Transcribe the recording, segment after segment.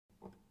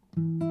The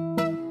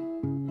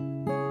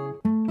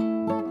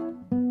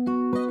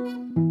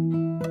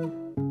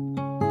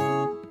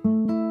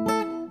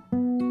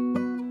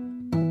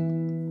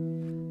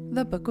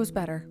book was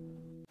better.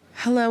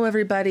 Hello,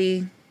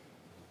 everybody.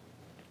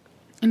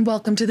 And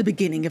welcome to the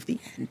beginning of the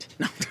end.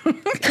 No.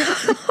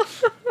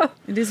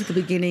 It is the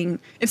beginning.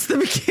 It's the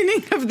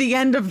beginning of the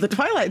end of the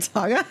Twilight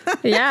Saga.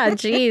 Yeah,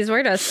 geez,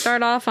 we're to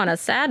start off on a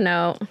sad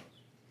note.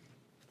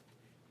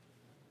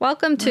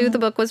 Welcome to the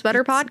Book Was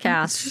Better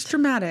podcast. It's just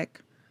dramatic.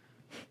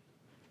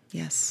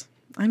 Yes.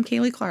 I'm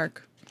Kaylee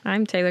Clark.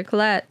 I'm Taylor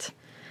Collette.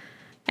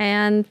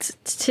 And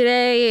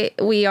today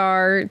we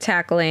are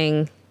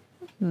tackling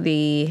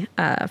the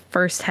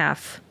first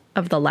half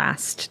of the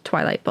last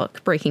Twilight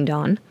book, Breaking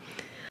Dawn.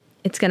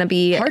 It's going to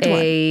be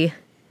a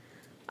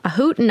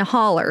hoot and a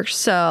holler,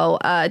 so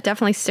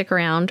definitely stick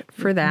around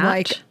for that.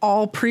 Like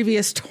all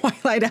previous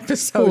Twilight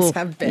episodes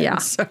have been. Yeah.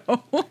 So.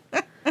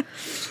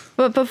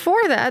 But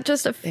before that,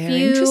 just a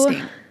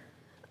few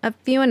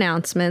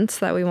announcements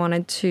that we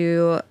wanted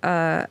to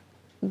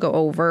go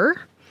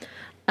over.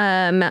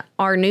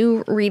 Our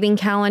new reading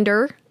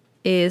calendar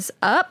is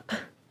up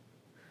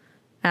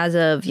as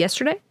of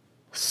yesterday,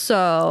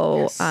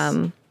 so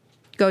yes.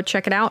 Go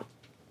check it out.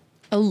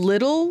 A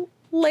little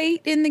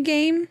late in the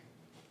game.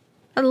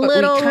 But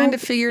we kind of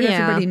figured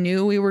everybody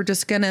knew we were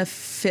just going to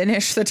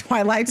finish the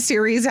Twilight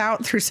series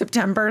out through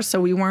September,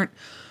 so we weren't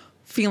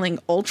feeling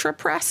ultra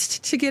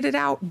pressed to get it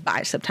out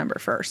by September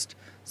 1st.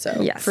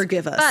 So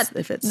forgive us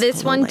if it's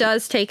this one late.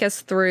 does take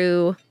us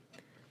through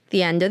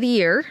the end of the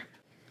year.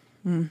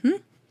 Mm-hmm.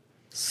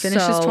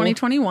 Finishes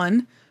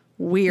 2021.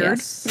 Weird.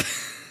 Yes.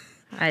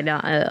 I know.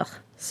 Ugh.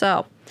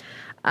 So,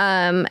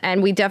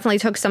 and we definitely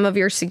took some of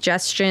your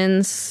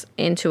suggestions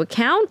into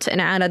account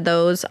and added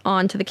those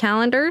onto the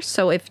calendar.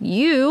 So if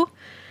you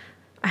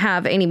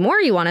have any more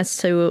you want us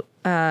to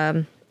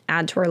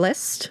add to our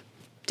list,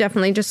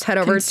 definitely just head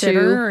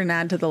over and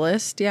add to the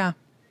list. Yeah.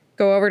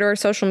 Go over to our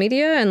social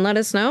media and let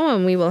us know,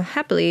 and we will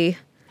happily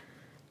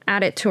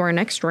add it to our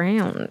next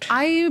round.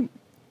 I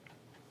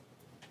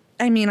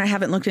mean, I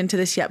haven't looked into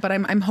this yet, but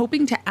I'm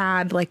hoping to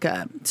add like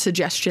a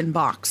suggestion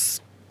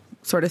box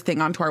sort of thing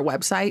onto our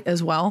website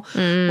as well,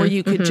 where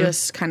you could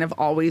just kind of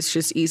always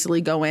just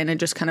easily go in and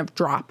just kind of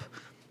drop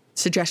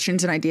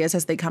suggestions and ideas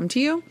as they come to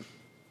you.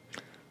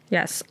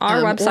 Yes,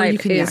 our website or you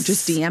can, is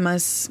just DM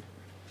us.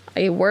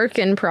 A work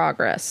in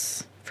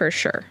progress for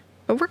sure,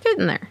 but we're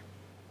getting there.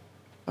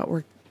 But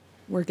we're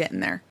getting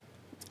there.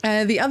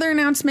 The other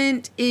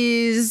announcement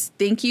is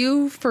thank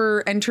you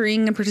for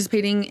entering and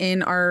participating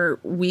in our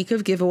week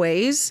of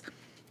giveaways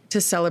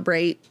to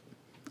celebrate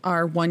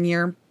our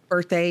 1-year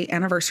birthday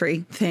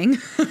anniversary thing.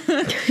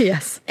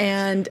 Yes.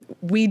 And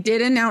we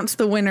did announce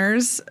the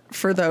winners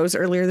for those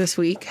earlier this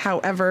week.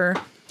 However,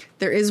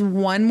 there is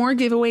one more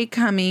giveaway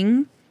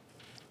coming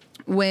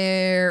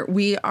where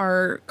we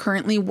are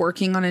currently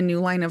working on a new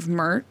line of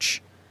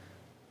merch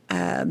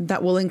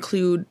that will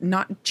include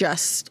not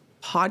just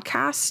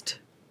podcast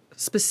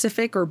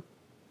specific or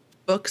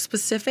book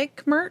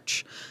specific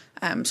merch.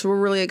 So we're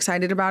really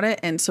excited about it.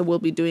 And so we'll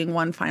be doing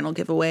one final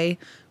giveaway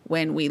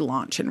when we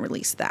launch and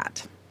release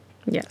that.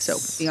 Yes. So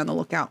be on the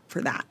lookout for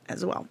that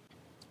as well.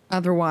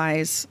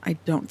 Otherwise, I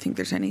don't think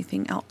there's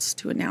anything else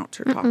to announce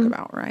or talk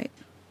about, right?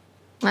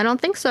 I don't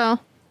think so.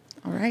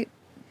 All right.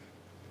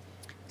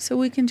 So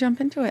we can jump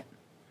into it.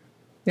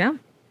 Yeah.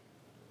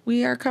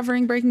 We are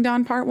covering Breaking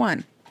Dawn Part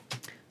 1.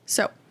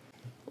 So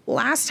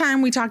last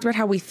time we talked about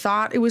how we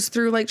thought it was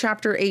through like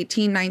chapter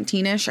 18,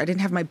 19-ish. I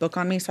didn't have my book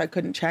on me, so I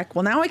couldn't check.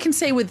 Well, now I can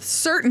say with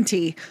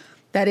certainty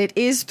that it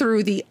is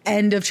through the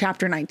end of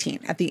chapter 19.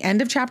 At the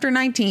end of chapter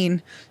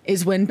 19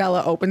 is when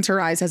Bella opens her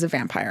eyes as a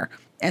vampire.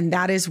 And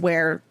that is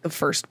where the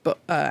first book,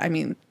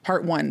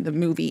 part 1, the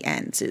movie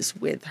ends, is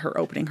with her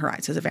opening her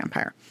eyes as a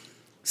vampire.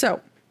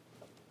 So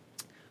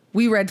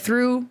we read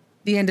through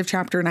the end of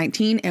chapter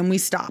 19 and we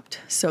stopped.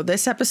 So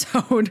this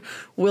episode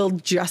will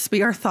just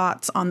be our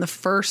thoughts on the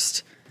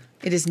first.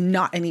 It is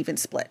not an even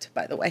split,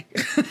 by the way.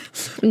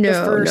 No,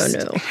 the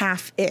first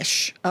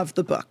half-ish of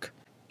the book.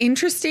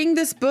 Interesting,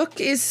 this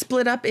book is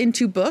split up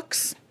into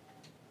books.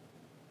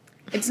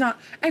 It's not,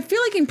 I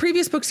feel like in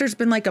previous books there's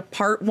been like a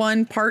part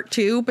 1, part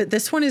 2, but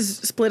this one is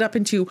split up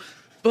into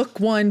book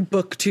 1,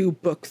 book 2,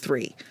 book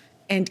 3.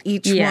 And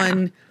each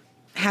one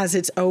has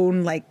its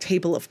own like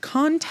table of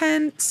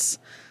contents.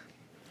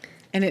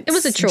 And it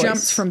was a choice.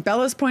 Jumps from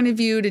Bella's point of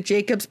view to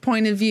Jacob's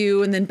point of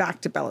view and then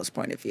back to Bella's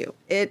point of view.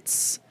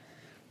 It's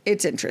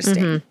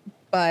interesting.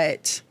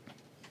 But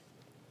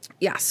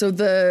yeah, so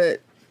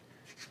just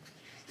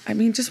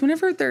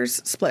whenever there's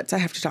splits, I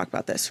have to talk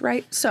about this,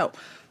 right? So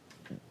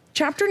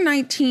chapter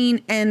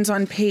 19 ends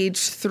on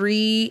page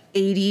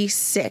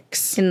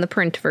 386. In the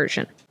print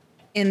version.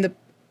 In the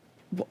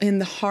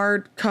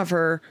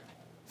hardcover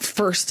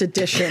first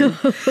edition.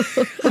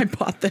 I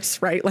bought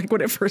this, right? Like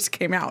when it first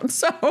came out.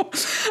 So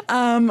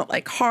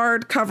like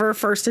hardcover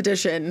first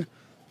edition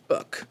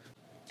book.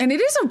 And it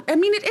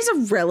is a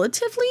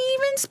relatively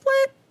even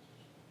split.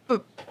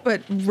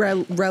 But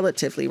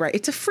relatively, right?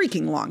 It's a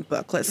freaking long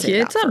book. Let's say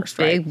it's that a first,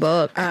 big right?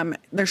 book.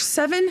 There's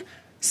 7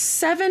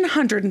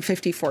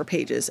 754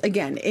 pages.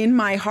 Again, in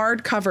my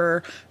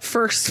hardcover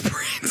first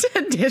print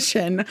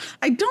edition.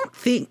 I don't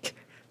think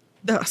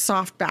the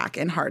softback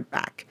and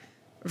hardback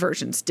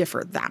versions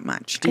differ that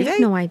much, do I they? have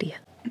no idea.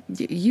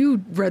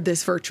 You read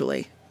this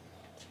virtually,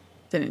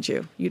 didn't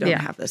you? You don't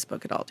Yeah. have this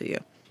book at all, do you?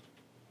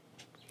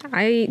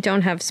 I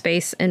don't have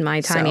space in my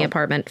tiny So-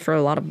 apartment for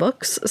a lot of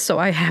books, so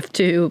I have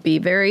to be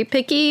very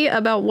picky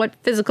about what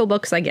physical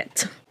books I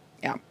get.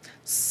 Yeah.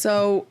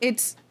 So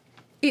it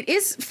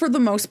is for the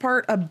most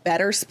part a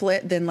better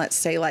split than, let's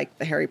say, like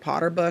the Harry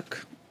Potter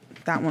book.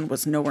 That one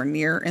was nowhere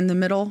near in the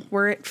middle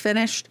where it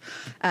finished.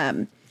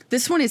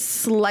 This one is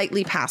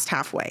slightly past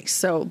halfway.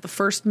 So the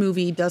first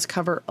movie does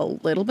cover a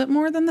little bit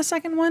more than the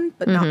second one,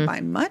 but not by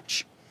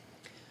much.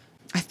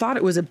 I thought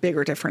it was a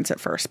bigger difference at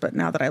first, but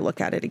now that I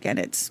look at it again,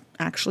 it's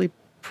actually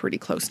pretty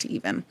close to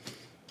even.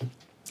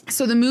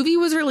 So the movie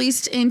was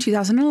released in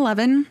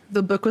 2011.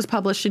 The book was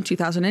published in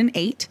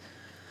 2008.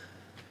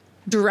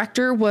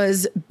 Director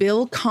was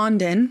Bill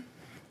Condon.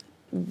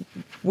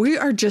 We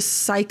are just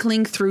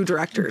cycling through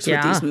directors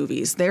with these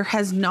movies. There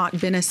has not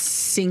been a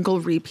single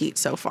repeat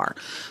so far.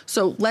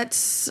 So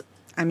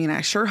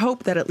I sure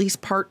hope that at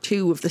least part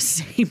 2 of the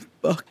same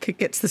book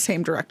gets the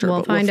same director.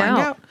 We'll find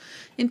out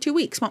in 2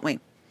 weeks, won't we?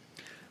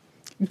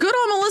 Good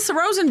old Melissa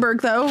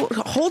Rosenberg, though,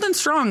 holding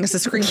strong as a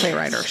screenplay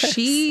writer.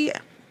 She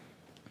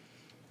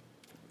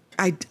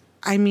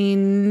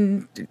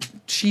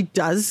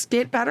does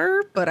get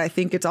better, but I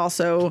think it's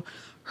also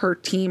her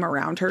team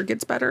around her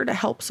gets better to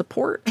help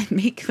support and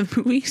make the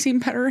movie seem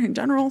better in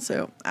general.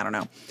 So I don't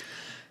know.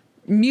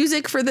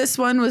 Music for this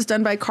one was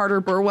done by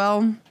Carter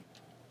Burwell,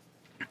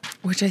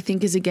 which I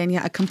think is, again,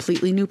 a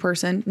completely new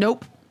person.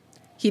 Nope.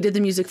 He did the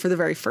music for the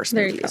very first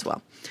movie as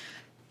well.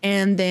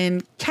 And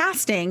then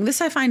casting, this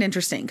I find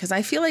interesting because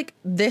I feel like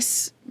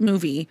this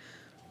movie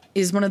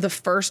is one of the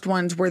first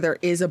ones where there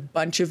is a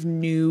bunch of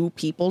new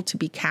people to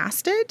be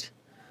casted.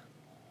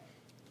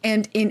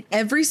 And in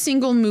every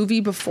single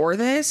movie before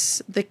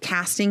this, the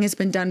casting has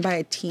been done by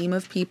a team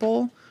of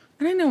people.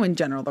 And I know in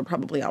general, they're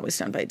probably always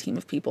done by a team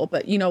of people,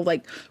 but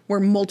like where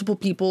multiple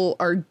people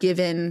are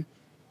given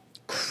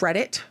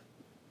credit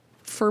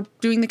for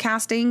doing the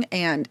casting.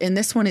 And in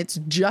this one,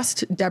 it's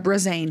just Deborah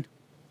Zane,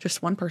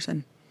 just one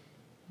person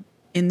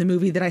in the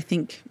movie that I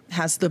think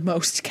has the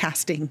most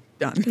casting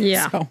done.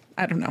 Yeah. So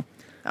I don't know.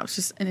 That was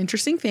just an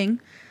interesting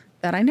thing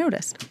that I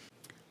noticed.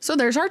 So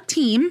there's our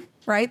team,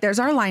 right? There's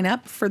our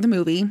lineup for the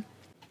movie.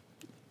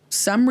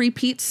 Some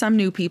repeats, some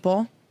new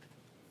people.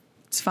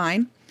 It's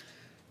fine.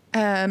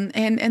 And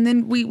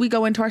then we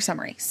go into our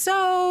summary.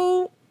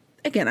 So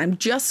again, I'm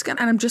just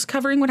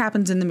covering what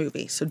happens in the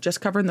movie. So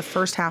just covering the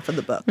first half of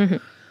the book.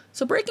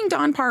 So Breaking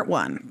Dawn Part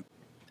 1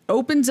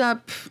 opens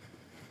up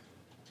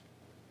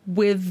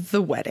with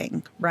the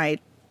wedding,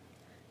 right?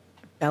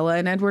 Bella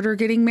and Edward are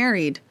getting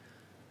married,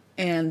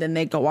 and then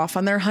they go off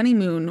on their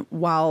honeymoon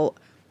while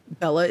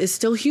Bella is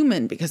still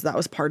human, because that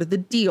was part of the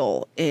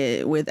deal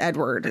with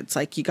Edward. It's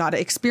like, you got to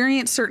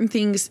experience certain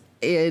things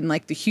in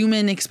like the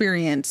human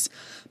experience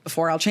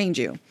before I'll change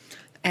you.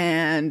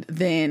 And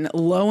then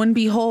lo and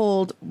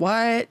behold,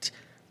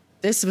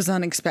 this was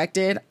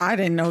unexpected. I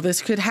didn't know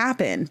this could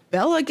happen.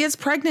 Bella gets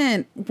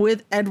pregnant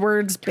with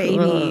Edward's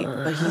baby,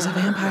 but he's a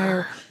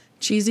vampire.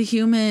 She's a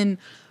human.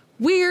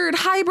 Weird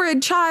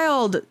hybrid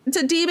child. It's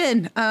a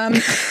demon.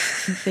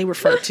 They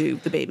refer to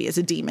the baby as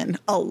a demon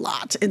a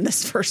lot in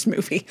this first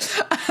movie.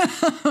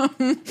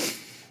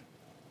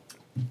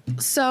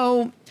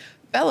 So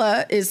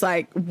Bella is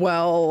like,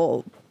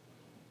 well,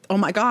 oh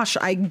my gosh,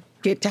 I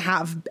get to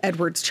have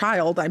Edward's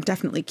child. I'm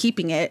definitely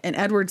keeping it. And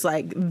Edward's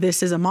like,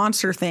 this is a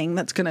monster thing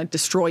that's going to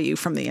destroy you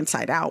from the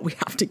inside out. We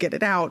have to get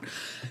it out.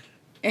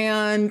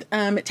 And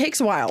it takes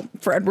a while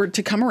for Edward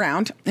to come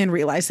around and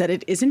realize that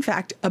it is, in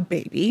fact, a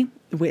baby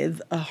with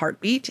a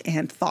heartbeat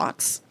and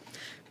thoughts.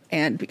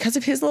 And because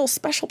of his little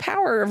special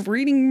power of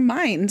reading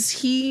minds,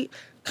 he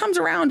comes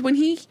around when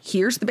he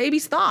hears the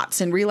baby's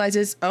thoughts and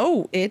realizes,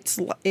 oh, it's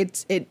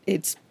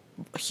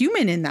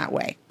human in that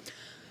way.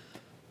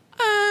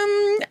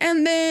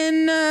 And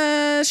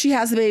then she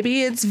has the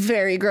baby. It's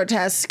very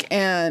grotesque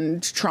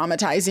and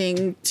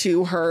traumatizing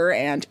to her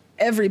and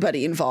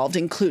everybody involved,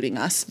 including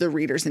us, the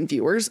readers and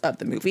viewers of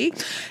the movie.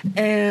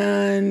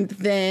 And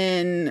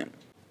then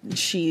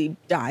she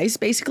dies,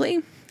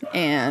 basically.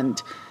 And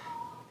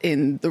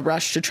in the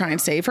rush to try and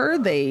save her,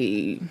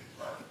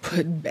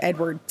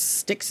 Edward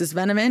sticks his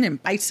venom in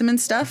and bites him and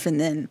stuff. And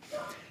then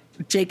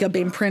Jacob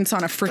imprints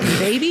on a freaking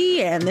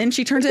baby, and then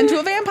she turns into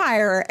a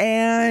vampire,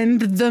 and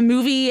the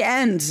movie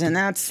ends. And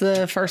that's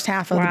the first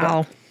half of the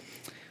book.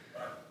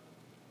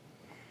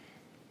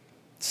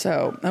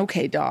 So,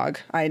 okay, dog,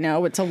 I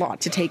know it's a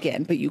lot to take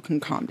in, but you can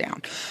calm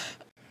down.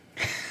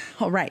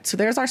 All right, so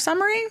there's our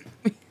summary.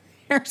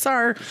 Here's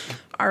our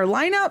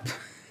lineup.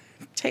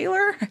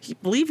 Taylor, I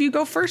believe you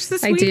go first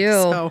this week.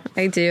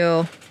 I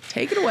do.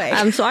 Take it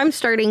away. So I'm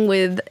starting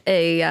with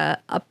a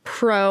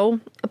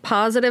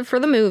positive for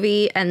the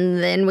movie,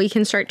 and then we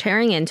can start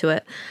tearing into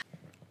it.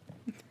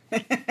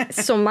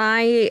 So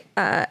I've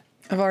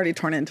already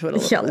torn into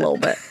it a little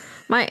bit.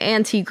 My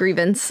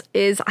anti-grievance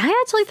is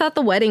I actually thought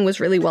the wedding was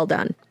really well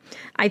done.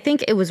 I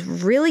think it was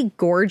really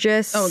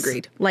gorgeous. Oh,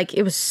 agreed. Like,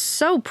 it was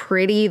so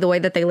pretty, the way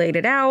that they laid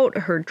it out,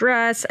 her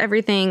dress,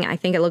 everything. I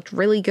think it looked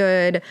really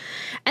good.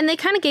 And they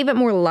kind of gave it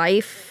more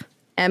life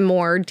and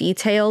more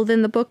detail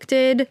than the book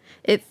did.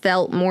 It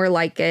felt more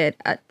like a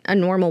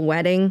normal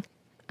wedding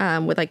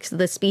with, like,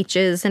 the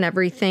speeches and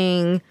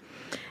everything.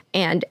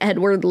 And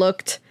Edward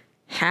looked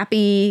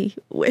happy,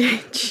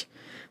 which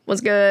was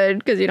good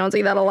because you don't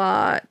see that a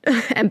lot.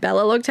 And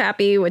Bella looked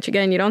happy, which,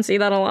 again, you don't see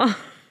that a lot.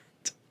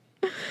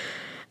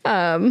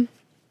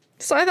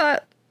 So I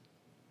thought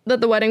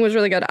that the wedding was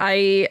really good.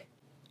 I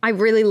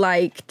really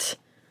liked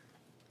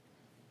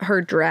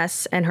her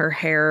dress and her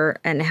hair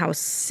and how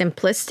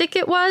simplistic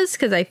it was,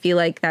 because I feel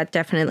like that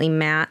definitely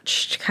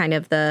matched kind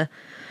of the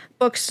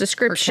book's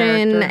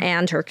description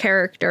and her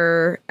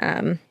character.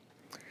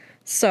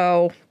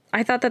 So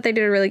I thought that they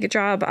did a really good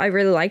job. I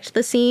really liked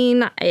the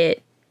scene.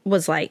 It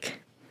was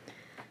like,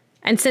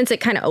 and since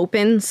it kind of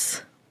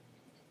opens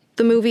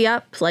the movie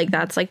up, like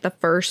that's like the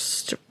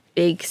first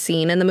big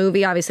scene in the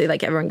movie. Obviously,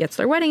 like everyone gets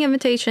their wedding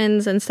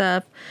invitations and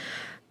stuff,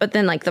 but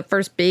then like the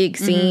first big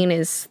scene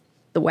is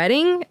the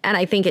wedding, and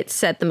I think it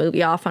set the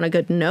movie off on a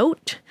good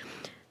note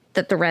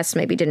that the rest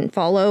maybe didn't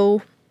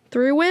follow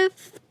through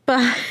with,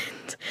 but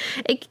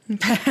it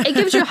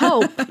gives you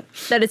hope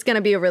that it's going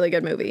to be a really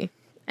good movie,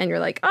 and you're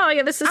like, oh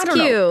yeah, this is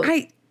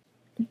cute.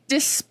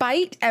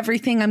 Despite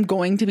everything I'm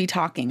going to be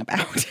talking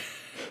about,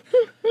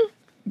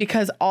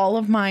 because all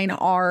of mine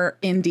are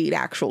indeed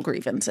actual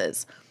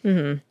grievances.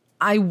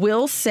 I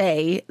will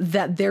say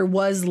that there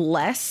was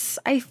less,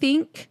 I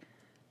think,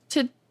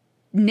 to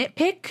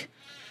nitpick,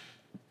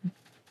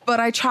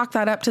 but I chalk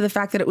that up to the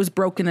fact that it was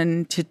broken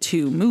into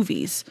 2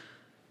 movies.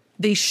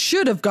 They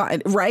should have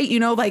gotten, right? You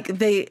know, like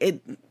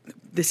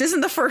this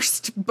isn't the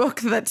first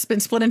book that's been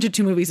split into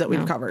 2 movies that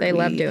we've covered. They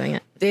love doing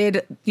it.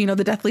 Did, you know,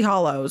 the Deathly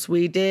Hallows.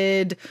 We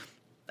did,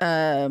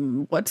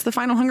 what's the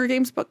final Hunger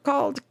Games book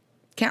called?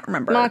 Can't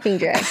remember.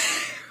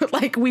 Mockingjay.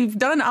 Like, we've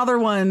done other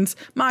ones,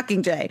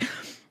 Mockingjay.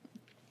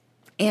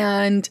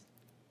 And,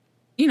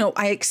 you know,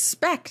 I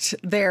expect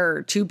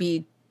them to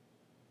be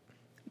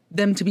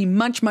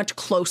much, much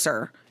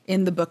closer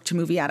in the book to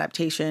movie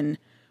adaptation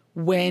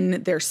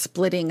when they're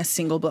splitting a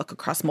single book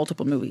across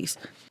multiple movies.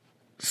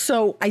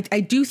 So I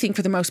do think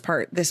for the most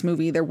part, this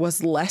movie, there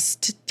was less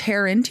to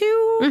tear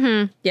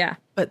into. Yeah.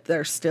 But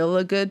there's still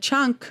a good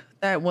chunk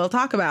that we'll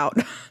talk about.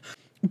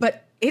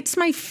 But it's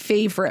my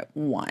favorite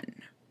one.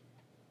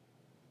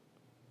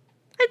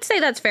 I'd say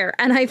that's fair.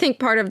 And I think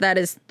part of that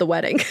is the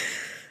wedding.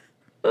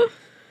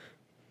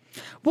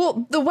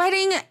 Well, the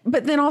wedding,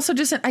 but then also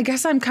just, I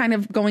guess I'm kind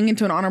of going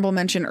into an honorable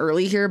mention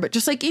early here, but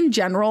just like in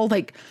general,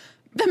 like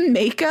the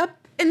makeup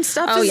and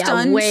stuff is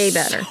done way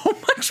better. So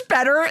much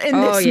better in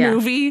this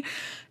movie.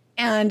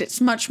 And it's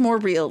much more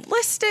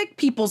realistic.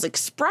 People's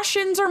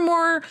expressions are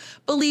more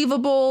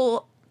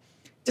believable.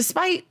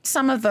 Despite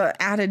some of the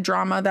added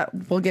drama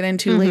that we'll get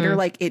into later,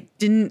 like it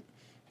didn't,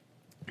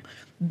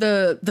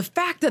 the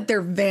fact that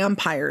they're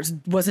vampires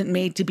wasn't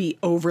made to be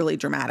overly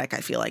dramatic, I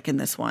feel like, in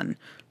this one.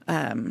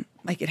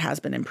 Like it has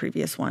been in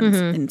previous ones.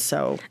 And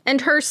so. And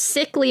her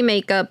sickly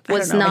makeup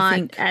was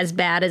not as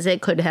bad as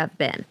it could have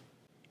been.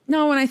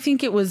 No, and I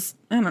think it was,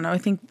 I don't know, I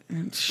think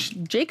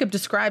Jacob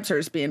describes her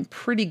as being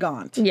pretty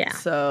gaunt. Yeah.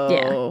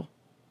 So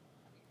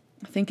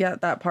I think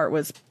that part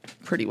was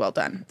pretty well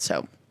done.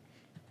 So,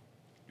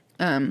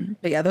 but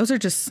yeah, those are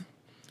just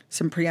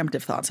some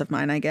preemptive thoughts of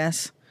mine, I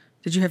guess.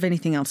 Did you have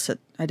anything else that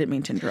I didn't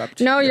mean to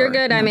interrupt? No, you're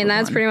good. I mean,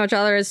 that's pretty much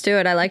all there is to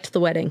it. I liked the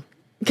wedding.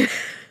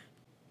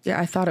 Yeah,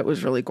 I thought it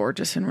was really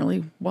gorgeous and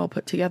really well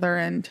put together.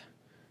 And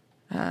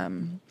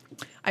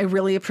I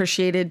really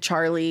appreciated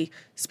Charlie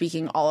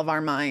speaking all of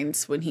our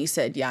minds when he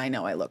said, yeah, I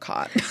know I look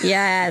hot.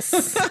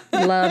 Yes.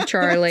 Love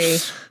Charlie.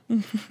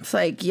 It's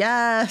like,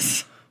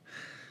 yes.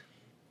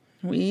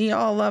 We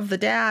all love the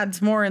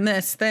dads more in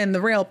this than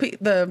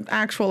the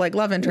actual like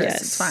love interest.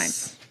 Yes.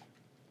 It's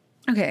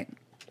fine. Okay.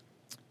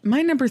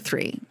 My number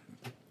 3.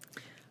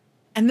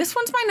 And this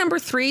one's my number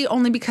 3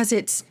 only because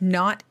it's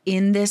not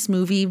in this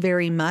movie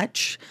very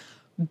much,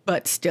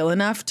 but still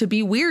enough to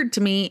be weird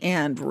to me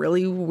and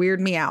really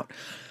weird me out.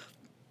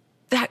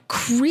 That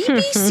creepy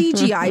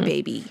CGI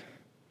baby.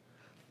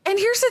 And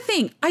here's the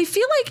thing. I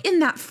feel like in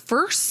that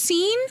first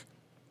scene,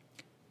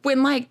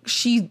 when like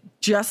she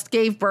just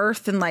gave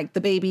birth and like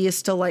the baby is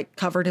still like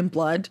covered in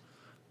blood,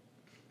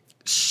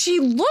 she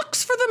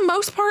looks for the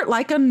most part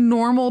like a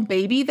normal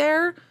baby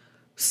there.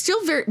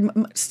 Still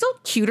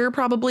cuter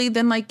probably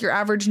than like your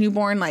average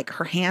newborn. Like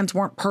her hands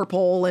weren't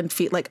purple and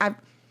feet. Like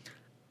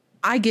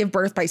I give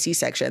birth by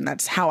C-section.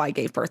 That's how I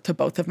gave birth to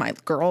both of my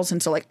girls.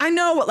 And so like, I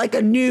know what like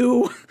a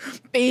new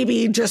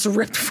baby just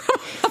ripped from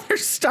a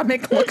mother's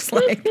stomach looks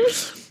like.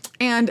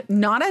 And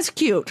not as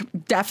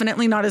cute.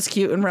 Definitely not as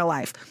cute in real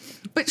life.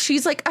 But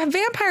she's like a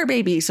vampire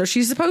baby. So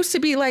she's supposed to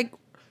be like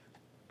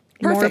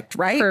perfect,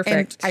 right?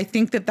 Perfect. And I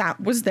think that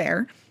was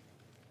there.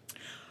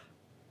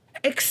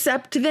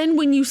 Except then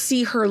when you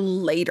see her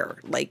later,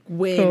 like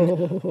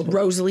when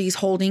Rosalie's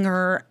holding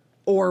her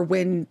or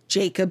when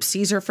Jacob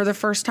sees her for the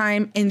first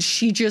time, and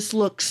she just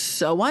looks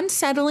so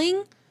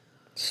unsettling.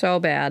 So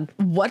bad.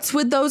 What's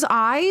with those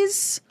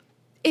eyes?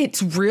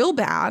 It's real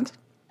bad.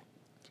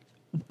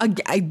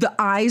 The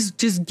eyes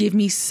just give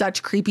me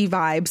such creepy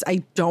vibes.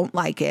 I don't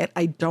like it.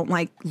 I don't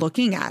like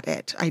looking at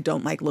it. I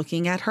don't like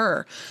looking at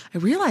her. I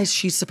realize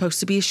she's supposed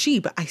to be a she,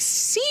 but I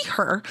see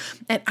her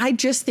and I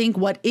just think,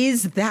 what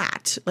is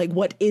that? Like,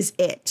 what is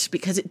it?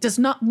 Because it does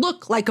not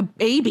look like a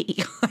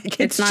baby. Like,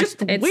 it's not, just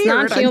it's weird.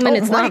 not human.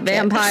 It's not like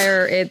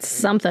vampire. It's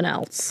something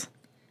else.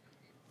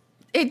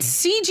 It's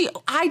CG.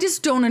 I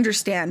just don't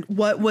understand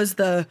what was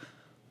the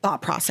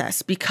thought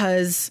process,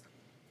 because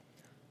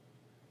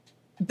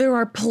there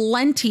are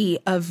plenty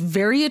of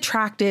very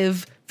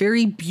attractive,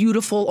 very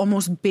beautiful,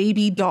 almost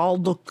baby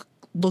doll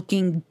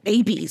looking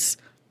babies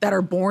that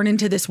are born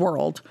into this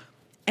world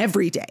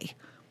every day.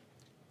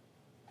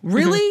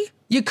 Really? Mm-hmm.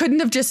 You couldn't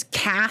have just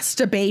cast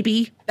a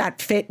baby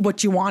that fit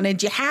what you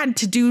wanted. You had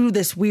to do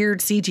this weird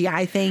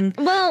CGI thing.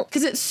 Well,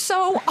 because it's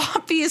so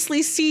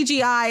obviously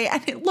CGI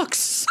and it looks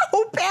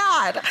so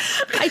bad.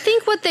 I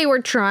think what they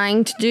were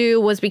trying to do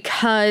was,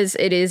 because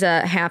it is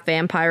a half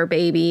vampire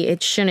baby,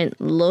 it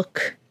shouldn't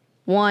look,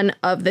 one,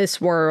 of this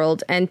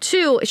world, and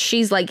two,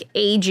 she's like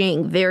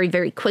aging very,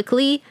 very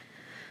quickly,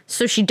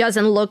 so she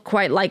doesn't look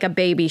quite like a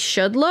baby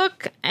should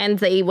look, and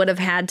they would have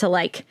had to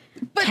like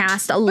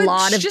cast a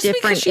lot of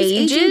different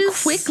ages. Aging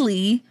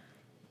quickly,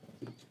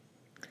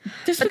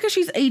 because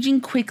she's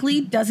aging quickly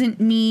doesn't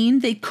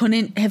mean they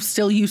couldn't have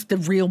still used the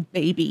real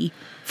baby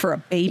for a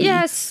baby.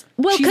 Yes,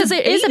 well, because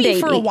it is a baby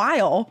for a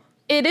while.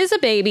 It is a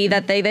baby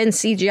that they then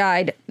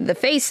CGI'd the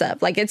face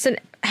of. Like, it's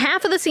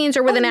half of the scenes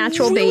are with an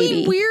actual really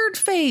baby. Weird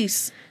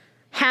face.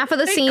 Half of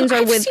the scenes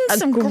are with a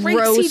some gross great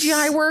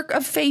CGI work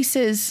of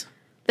faces.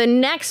 The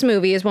next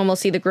movie is when we'll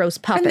see the gross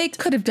puppet. And they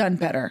could have done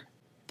better.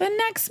 The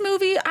next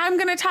movie, I'm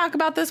going to talk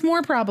about this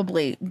more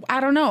probably.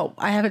 I don't know.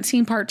 I haven't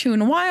seen part 2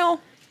 in a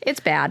while. It's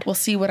bad. We'll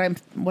see what I'm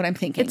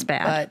thinking. It's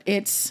bad. But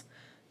it's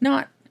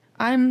not.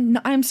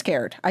 I'm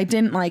scared. I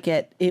didn't like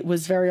it. It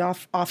was very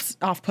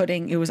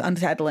off-putting. It was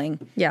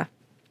unsettling. Yeah.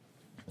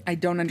 I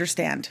don't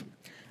understand.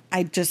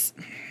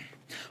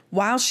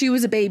 While she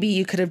was a baby,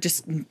 you could have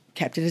just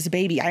kept it as a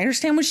baby. I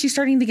understand when she's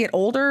starting to get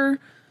older.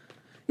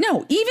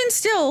 No, even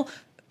still,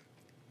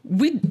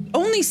 we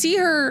only see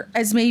her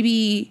as,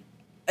 maybe,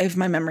 if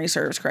my memory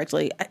serves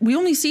correctly, we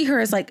only see her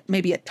as like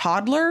maybe a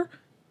toddler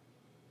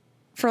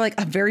for like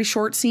a very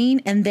short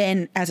scene, and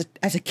then as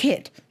a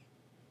kid.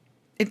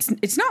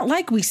 It's not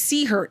like we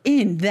see her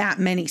in that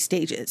many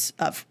stages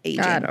of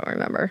aging. I don't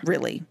remember.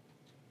 Really.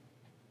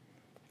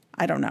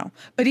 I don't know.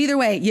 But either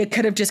way, you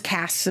could have just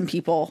cast some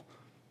people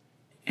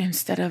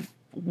instead of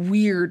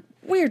weird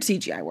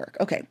CGI work.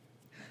 Okay.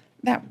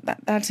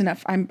 That's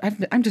enough. I'm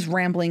just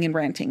rambling and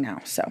ranting now.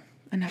 So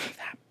enough of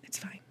that. It's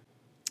fine.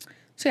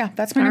 So yeah,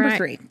 that's my number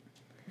 3.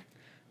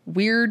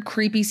 Weird,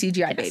 creepy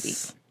CGI baby.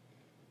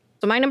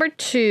 So my number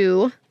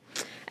 2,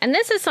 and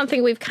this is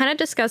something we've kind of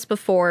discussed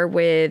before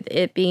with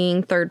it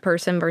being third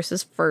person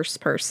versus first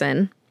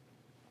person,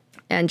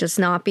 and just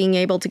not being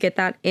able to get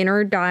that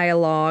inner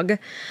dialogue.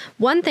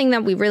 One thing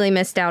that we really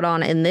missed out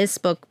on in this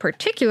book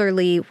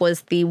particularly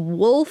was the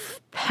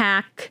wolf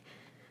pack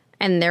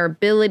and their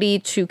ability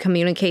to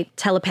communicate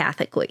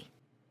telepathically.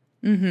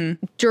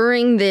 Mm-hmm.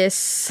 During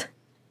this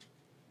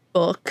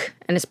book,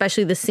 and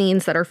especially the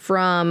scenes that are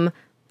from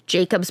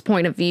Jacob's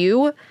point of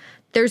view,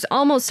 there's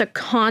almost a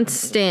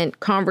constant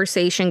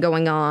conversation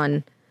going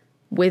on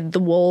with the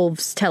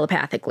wolves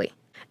telepathically.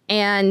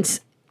 And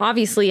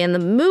obviously in the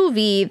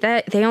movie,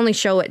 that they only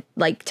show it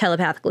like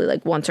telepathically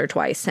like once or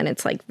twice, and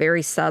it's like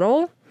very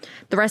subtle.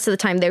 The rest of the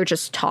time they're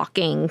just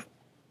talking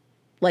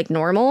like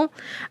normal.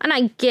 And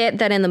I get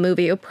that in the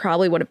movie it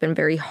probably would have been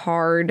very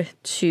hard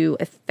to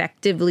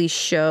effectively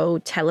show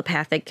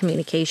telepathic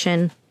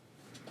communication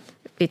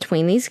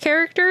between these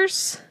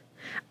characters.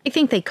 I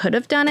think they could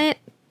have done it,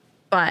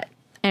 but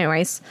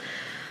anyways.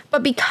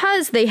 But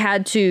because they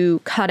had to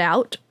cut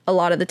out a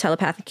lot of the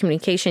telepathic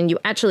communication, you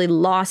actually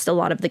lost a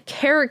lot of the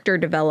character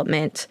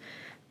development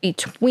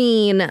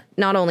between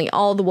not only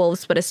all the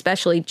wolves, but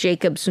especially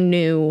Jacob's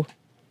new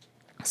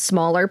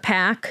smaller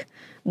pack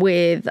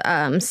with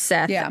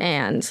Seth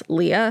and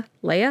Leah.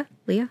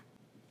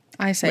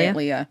 I say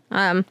Leah.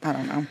 I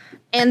don't know.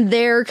 And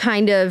their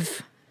kind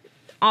of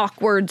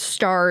awkward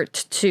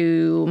start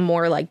to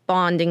more like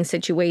bonding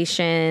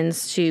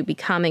situations, to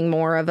becoming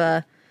more of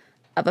a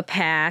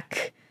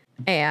pack.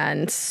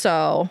 And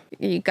so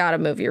you gotta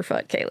move your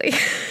foot, Kaylee.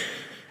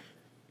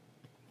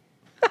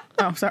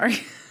 Oh, sorry.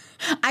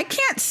 I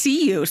can't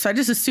see you, so I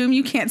just assume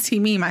you can't see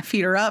me. My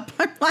feet are up.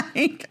 I'm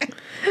like...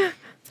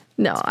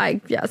 No,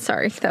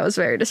 sorry. That was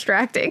very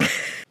distracting.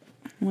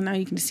 Well, now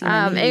you can see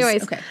my knees.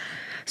 Anyways, okay.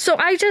 So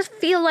I just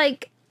feel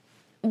like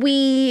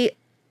when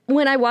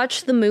I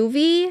watched the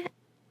movie,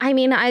 I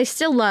mean, I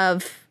still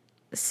love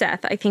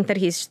Seth. I think that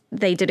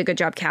they did a good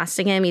job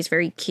casting him. He's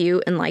very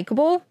cute and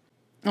likable.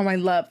 Oh, I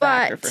love the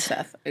actor for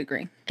Seth. I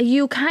agree.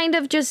 You kind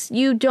of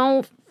you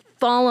don't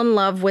fall in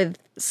love with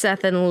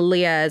Seth and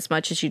Leah as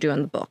much as you do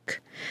in the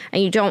book.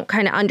 And you don't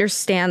kind of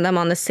understand them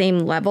on the same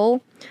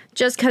level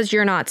just because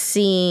you're not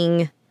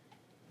seeing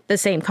the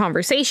same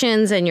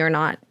conversations and you're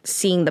not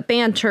seeing the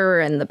banter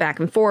and the back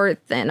and forth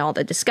and all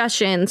the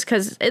discussions,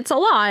 because it's a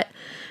lot.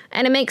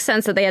 And it makes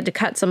sense that they had to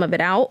cut some of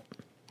it out.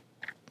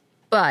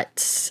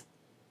 But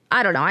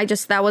I don't know.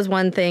 That was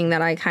one thing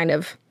that I kind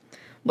of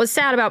was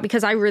sad about,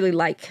 because I really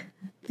like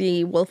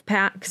the wolf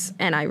packs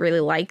and I really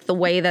like the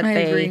way that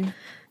they agree.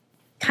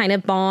 Kind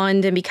of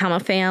bond and become a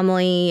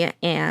family.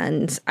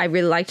 And I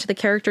really liked the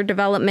character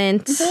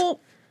development. Well,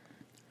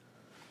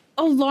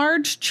 a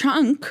large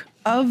chunk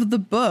of the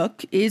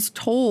book is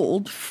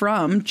told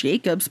from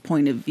Jacob's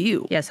point of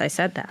view. Yes, I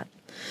said that.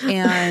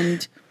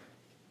 And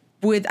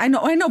I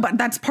know, but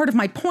that's part of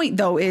my point,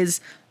 though,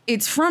 is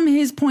it's from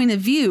his point of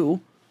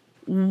view.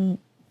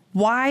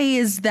 Why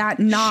is that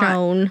not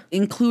shown,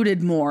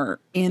 included more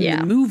in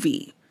the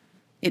movie?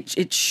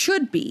 It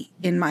should be,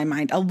 in my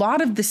mind. A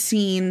lot of the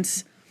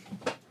scenes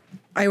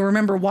I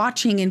remember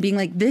watching and being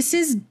like, this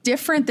is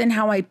different than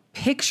how I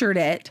pictured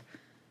it,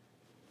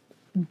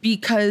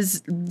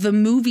 because the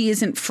movie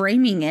isn't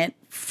framing it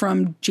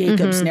from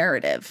Jacob's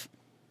narrative.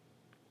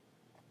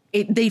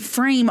 They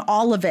frame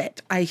all of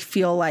it, I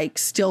feel like,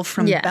 still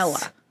from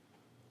Bella.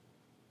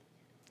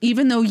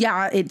 Even though,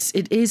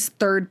 it is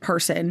third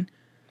person,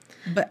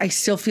 but I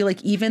still feel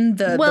like even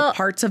the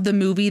parts of the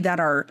movie that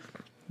are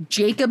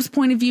Jacob's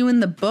point of view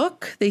in the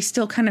book, they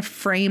still kind of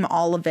frame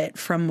all of it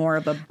from more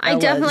of a Bella's I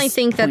definitely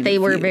think that they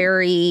were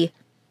very...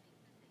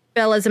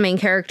 Bella's the main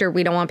character.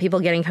 We don't want people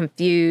getting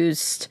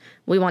confused.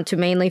 We want to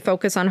mainly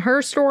focus on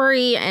her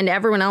story, and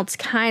everyone else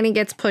kind of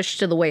gets pushed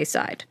to the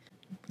wayside.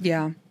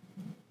 Yeah.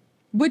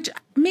 Which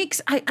makes,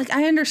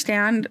 I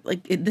understand,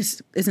 like,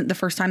 this isn't the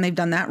first time they've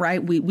done that,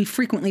 right? We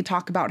frequently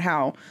talk about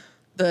how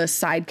the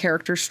side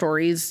character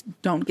stories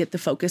don't get the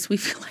focus we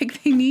feel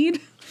like they need,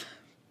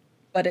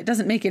 but it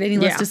doesn't make it any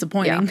less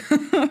disappointing.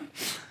 Yeah.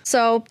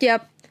 So,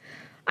 yep.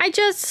 I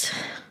just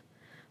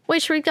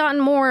wish we'd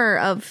gotten more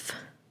of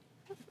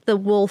the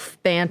wolf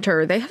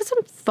banter. They have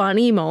some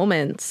funny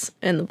moments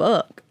in the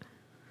book.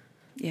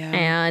 Yeah.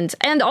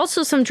 And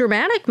also some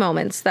dramatic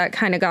moments that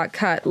kind of got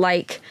cut,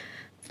 like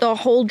the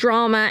whole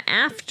drama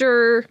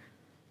after,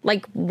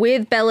 like,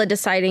 with Bella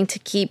deciding to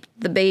keep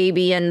the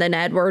baby and then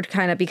Edward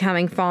kind of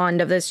becoming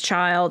fond of this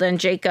child and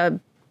Jacob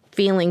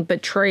feeling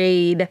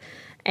betrayed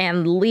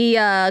and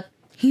Leah.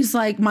 He's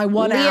like, my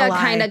one ally. Leah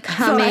kind of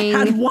coming so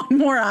I had one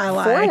more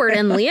ally forward,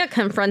 and Leah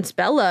confronts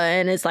Bella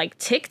and is like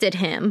ticked at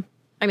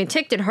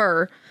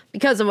her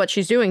because of what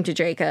she's doing to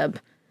Jacob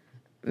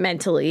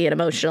mentally and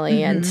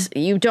emotionally. And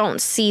you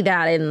don't see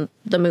that in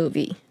the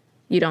movie.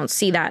 You don't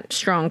see that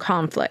strong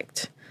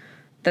conflict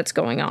that's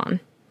going on.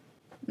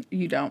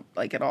 You don't,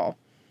 like, at all.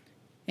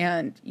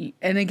 And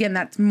again,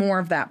 that's more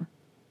of that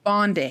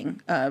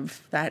bonding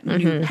of that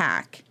new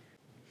pack.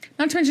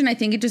 Not to mention, I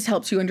think it just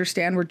helps you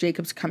understand where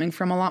Jacob's coming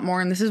from a lot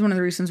more. And this is one of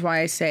the reasons why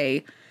I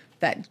say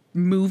that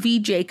movie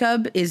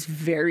Jacob is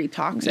very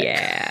toxic.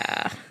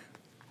 Yeah.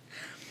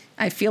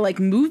 I feel like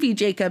movie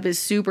Jacob is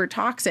super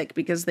toxic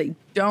because they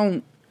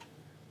don't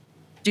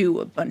do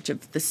a bunch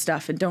of the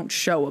stuff and don't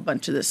show a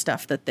bunch of the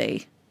stuff that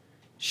they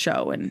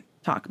show and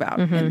talk about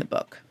in the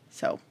book.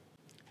 So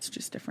it's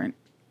just different,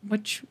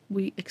 which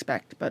we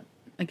expect. But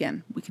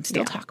again, we can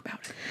still talk about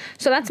it.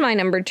 So that's my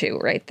number 2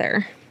 right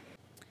there.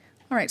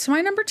 All right. So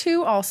my number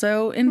 2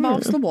 also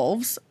involves the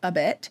wolves a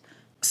bit.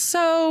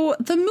 So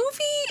the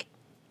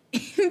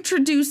movie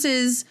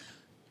introduces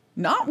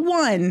not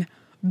one,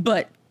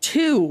 but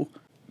 2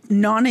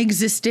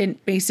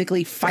 non-existent,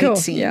 basically, fight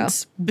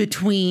scenes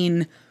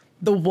between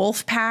the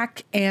wolf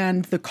pack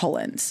and the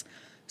Cullens.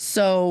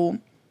 So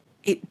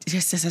it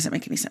just doesn't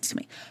make any sense to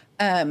me.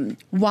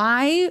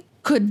 Why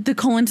could the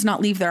Cullens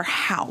not leave their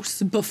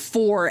house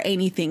before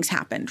anything's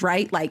happened,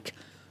 right? Like,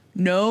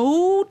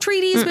 no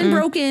treaty's been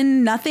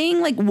broken,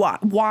 nothing. Like,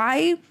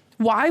 why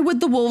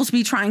would the wolves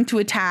be trying to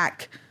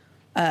attack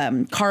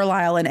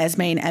Carlisle and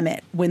Esme and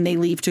Emmett when they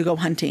leave to go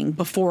hunting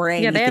before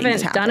anything has happened? Yeah,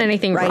 they haven't done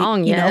anything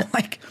wrong yet. You know,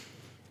 like,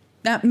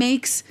 that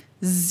makes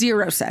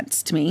 0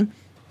 sense to me.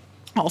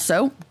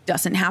 Also,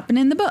 doesn't happen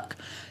in the book.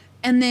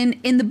 And then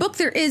in the book,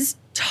 there is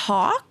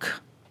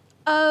talk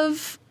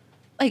of,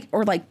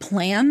 like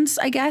plans,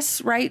 I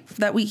guess, right?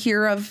 That we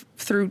hear of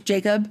through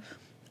Jacob,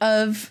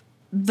 of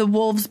the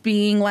wolves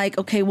being like,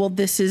 okay, well,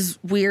 this is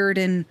weird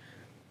and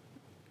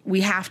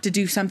we have to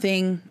do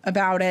something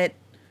about it.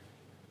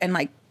 And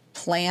like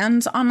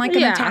plans on like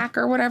an attack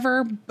or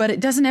whatever, but it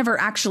doesn't ever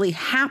actually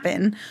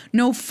happen.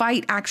 No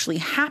fight actually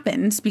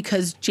happens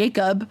because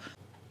Jacob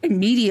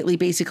immediately,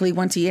 basically,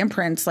 once he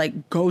imprints,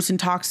 like goes and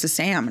talks to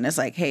Sam and is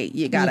like, hey,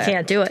 you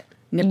can't do it.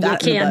 Nip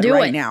that in the bud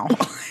right now.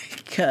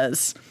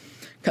 Because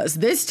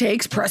this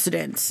takes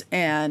precedence.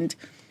 And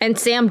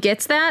Sam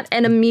gets that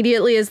and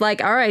immediately is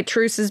like, all right,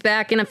 truce is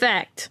back in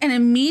effect. And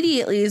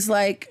immediately is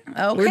like,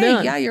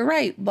 okay, yeah, you're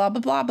right. Blah, blah,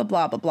 blah, blah,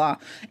 blah, blah, blah.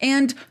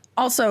 And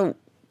also,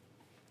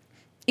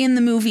 in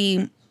the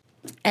movie,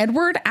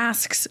 Edward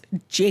asks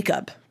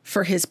Jacob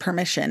for his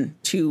permission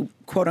to,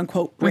 quote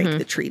unquote, break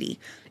the treaty.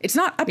 It's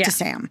not up to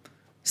Sam.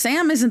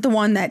 Sam isn't the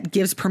one that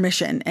gives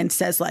permission and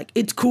says like,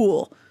 it's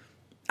cool.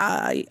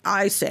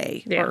 I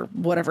say, or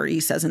whatever he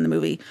says in the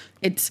movie.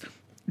 It's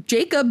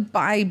Jacob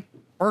by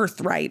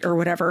birthright or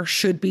whatever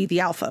should be the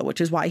alpha, which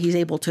is why he's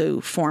able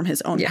to form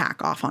his own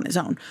pack off on his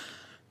own.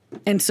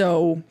 And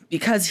so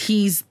because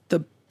he's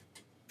the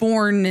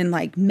born and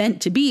like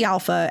meant to be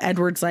alpha,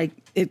 Edward's like,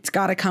 it's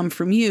got to come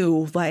from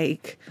you.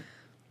 Like,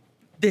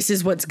 this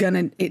is what's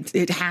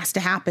it has to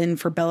happen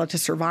for Bella to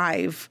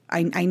survive.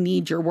 I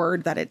need your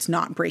word that it's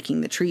not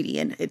breaking the treaty.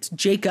 And it's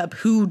Jacob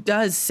who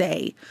does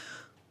say,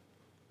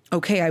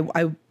 okay,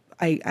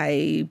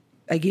 I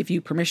give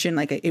you permission.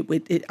 Like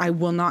I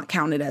will not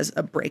count it as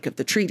a break of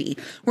the treaty.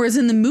 Whereas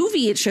in the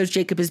movie, it shows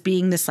Jacob as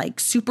being this like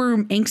super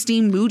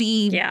angsty,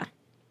 moody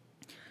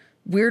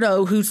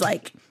weirdo who's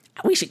like,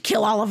 we should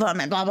kill all of them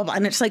and blah, blah, blah.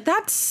 And it's like,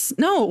 that's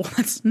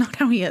not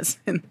how he is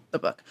in the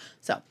book.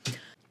 So,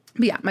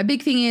 but yeah, my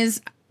big thing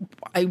is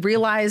I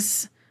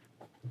realize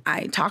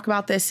I talk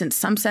about this in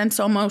some sense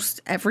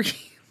almost every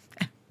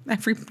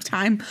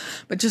time,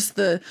 but just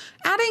the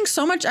adding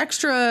so much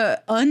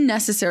extra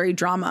unnecessary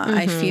drama.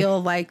 I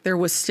feel like there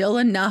was still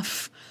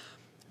enough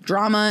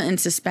drama and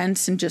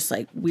suspense and just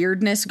like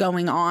weirdness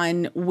going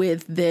on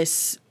with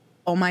this.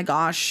 Oh my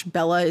gosh,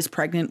 Bella is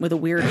pregnant with a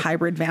weird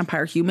hybrid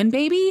vampire human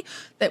baby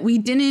that we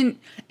didn't.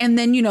 And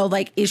then, you know,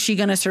 like, is she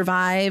going to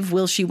survive?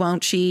 Will she,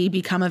 won't she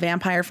become a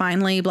vampire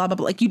finally? Blah, blah,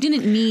 blah. Like, you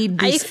didn't need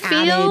this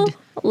added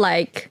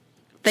like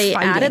they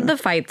fighting. Added the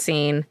fight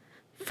scene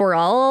for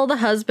all the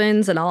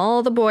husbands and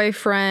all the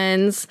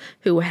boyfriends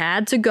who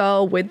had to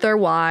go with their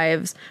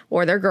wives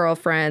or their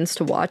girlfriends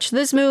to watch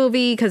this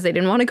movie because they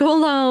didn't want to go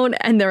alone.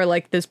 And they're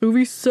like, this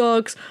movie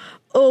sucks.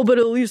 Oh, but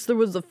at least there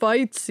was a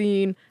fight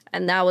scene.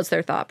 And that was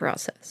their thought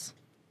process.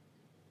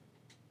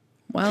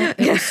 Well,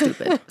 it was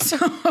stupid.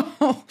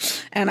 So,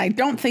 and I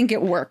don't think it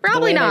worked.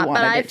 Probably not,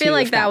 but I feel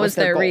like that was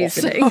their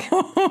reasoning.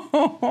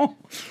 So.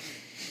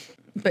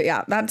 But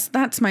yeah,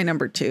 that's my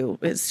number 2.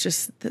 It's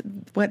just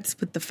what's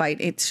with the fight.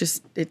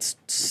 It's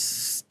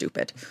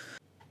stupid.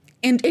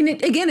 And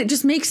it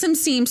just makes them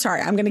seem,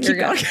 sorry, I'm going to keep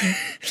going.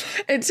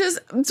 It's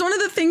one of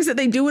the things that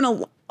they do in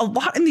a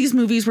lot in these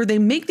movies where they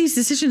make these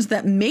decisions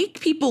that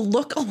make people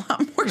look a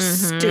lot more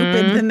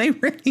stupid than they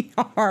really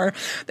are.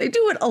 They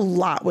do it a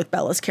lot with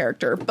Bella's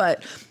character,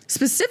 but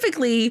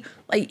specifically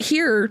like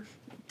here,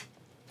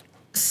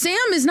 Sam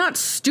is not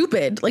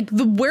stupid. Like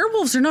the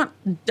werewolves are not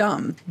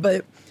dumb,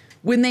 but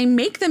when they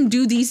make them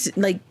do these,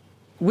 like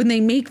when they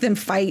make them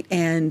fight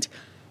and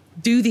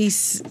do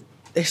these,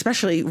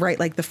 especially right,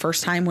 like the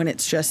first time when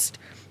it's just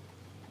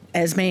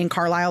Esme and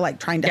Carlisle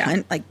like trying to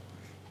hunt, like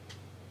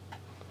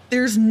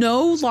there's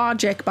no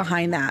logic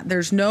behind that.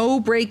 There's no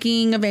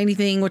breaking of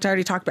anything, which I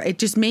already talked about. It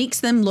just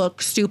makes them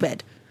look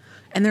stupid,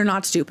 and they're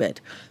not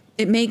stupid.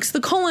 It makes the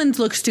Cullens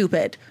look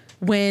stupid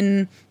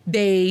when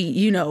they,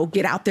 you know,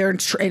 get out there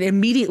and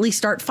immediately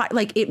start fight.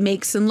 Like it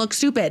makes them look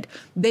stupid.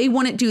 They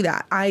wouldn't do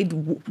that.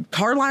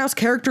 Carlisle's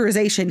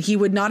characterization, he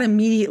would not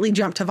immediately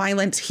jump to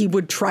violence. He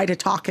would try to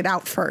talk it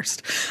out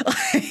first.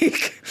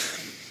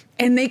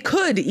 And they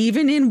could,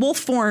 even in wolf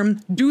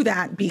form, do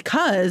that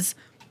because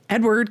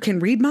Edward can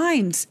read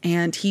minds,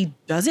 and he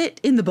does it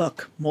in the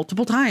book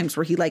multiple times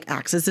where he like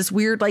acts as this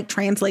weird like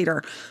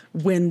translator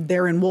when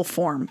they're in wolf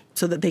form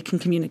so that they can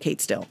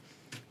communicate still.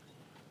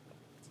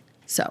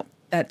 So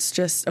that's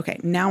just, okay,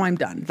 now I'm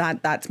done.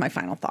 That's my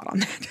final thought on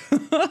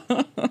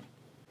that.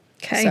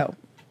 Okay. So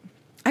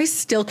I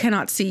still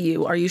cannot see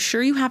you. Are you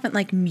sure you haven't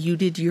like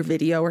muted your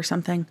video or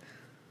something?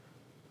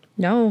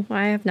 No,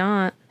 I have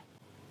not.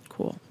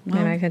 Cool. Well,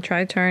 and I can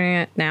try turning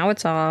it. Now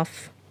it's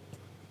off.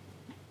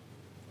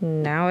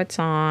 Now it's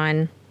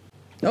on.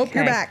 Nope, okay.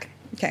 You're back.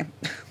 Okay.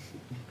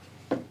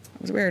 That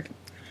was weird.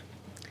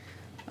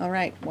 All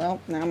right.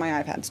 Well, now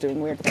my iPad's doing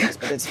weird things,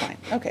 but it's fine.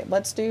 Okay,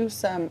 let's do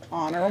some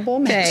honorable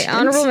mentions. Okay,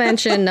 honorable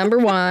mention number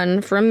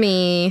 1 from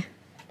me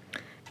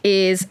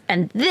is,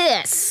 and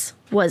this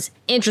was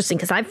interesting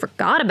because I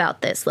forgot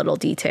about this little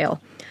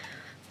detail.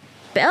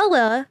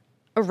 Bella,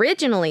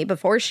 originally,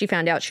 before she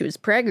found out she was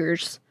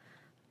preggers,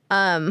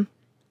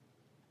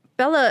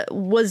 Bella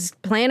was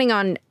planning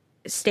on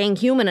staying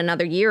human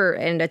another year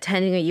and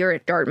attending a year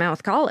at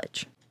Dartmouth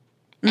College.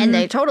 And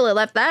they totally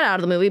left that out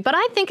of the movie. But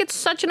I think it's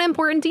such an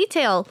important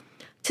detail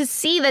to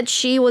see that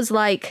she was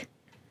like,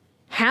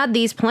 had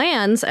these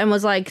plans and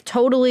was like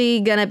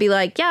totally gonna be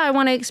like, yeah, I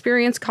want to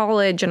experience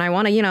college and I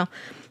want to, you know,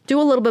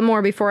 do a little bit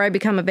more before I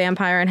become a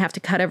vampire and have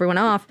to cut everyone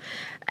off.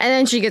 And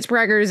then she gets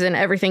preggers and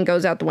everything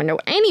goes out the window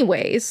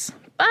anyways.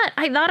 But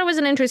I thought it was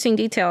an interesting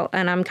detail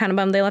and I'm kind of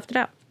bummed they left it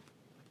out.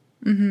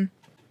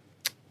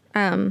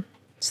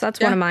 So that's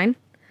one of mine.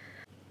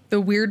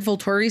 The weird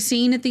Volturi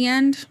scene at the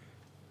end.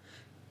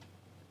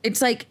 It's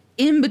like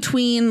in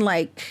between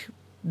like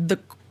the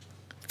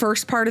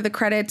first part of the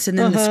credits and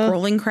then the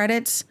scrolling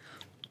credits.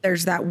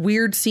 There's that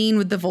weird scene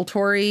with the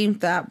Volturi.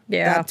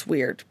 That's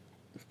weird.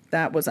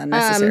 That was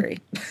unnecessary,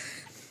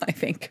 I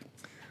think.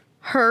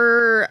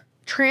 Her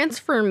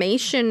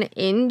transformation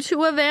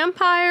into a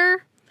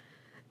vampire,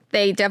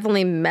 they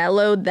definitely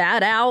mellowed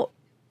that out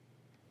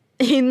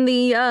in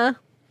the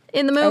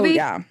movie. Oh,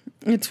 yeah.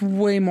 It's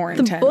way more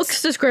intense. The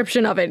book's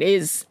description of it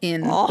is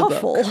In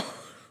awful. the book.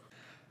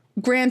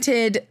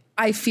 Granted,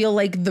 I feel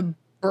like the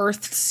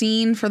birth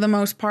scene for the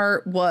most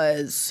part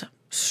was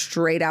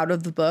straight out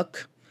of the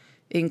book,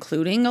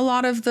 including a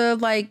lot of the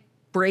like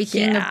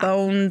breaking of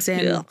bones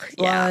and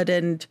blood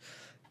and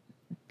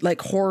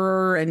like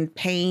horror and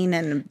pain.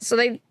 And So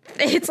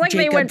it's like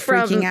Jacob they went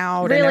from freaking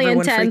out and really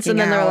everyone intense, and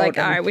freaking then they're like,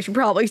 out all right,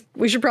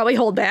 we should probably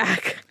hold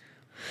back.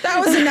 that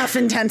was enough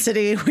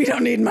intensity. We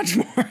don't need much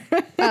more.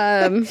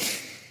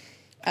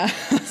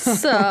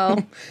 So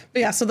But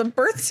yeah, so the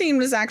birth scene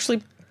was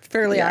actually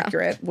fairly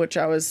accurate, which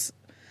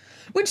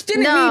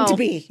didn't no, need to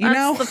be, you that's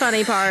know? the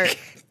funny part.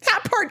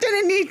 That part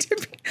didn't need to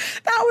be.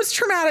 That was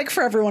traumatic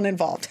for everyone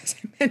involved, as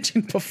I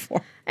mentioned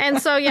before.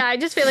 And so, yeah, I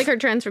just feel like her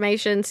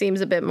transformation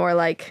seems a bit more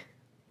like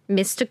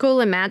mystical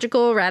and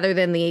magical rather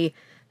than the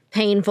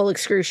painful,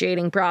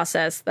 excruciating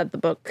process that the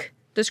book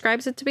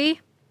describes it to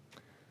be.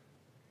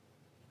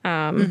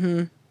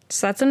 So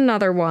that's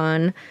another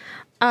one.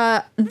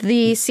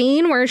 The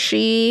scene where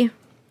she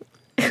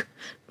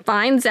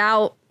finds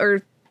out,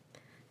 or,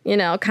 you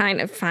know, kind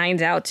of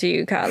finds out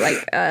to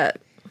like,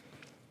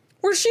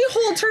 Where she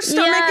holds her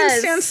stomach and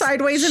stands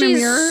sideways in a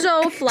mirror. She's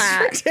so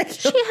flat.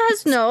 She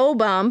has no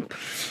bump.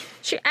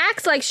 She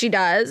acts like she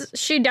does.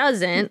 She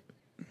doesn't.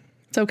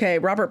 It's okay.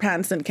 Robert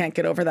Pattinson can't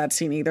get over that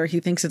scene either. He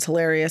thinks it's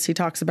hilarious. He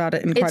talks about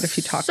it in quite a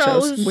few talk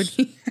shows when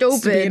he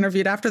has to be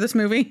interviewed after this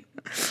movie.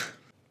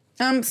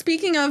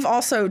 Speaking of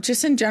also,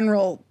 just in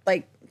general,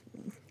 like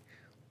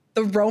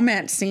the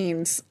romance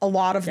scenes, a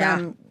lot of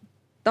them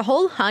The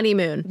whole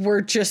honeymoon.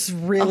 were just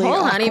really The whole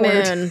awkward.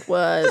 honeymoon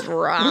was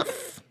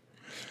rough.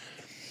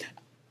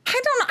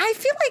 I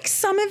feel like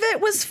some of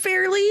it was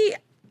fairly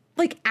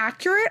like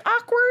accurate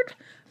awkward,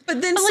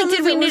 but then some did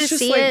of we it need was to just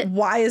see like, it?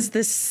 why is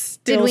this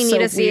still Did we need so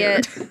to see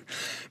weird? it?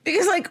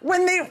 Because like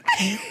when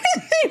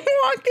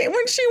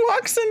she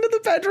walks into the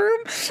bedroom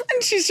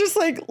and she's just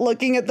like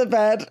looking at the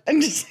bed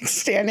and just like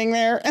standing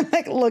there and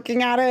like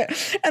looking at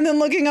it and then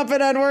looking up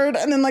at Edward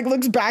and then like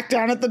looks back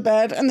down at the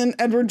bed and then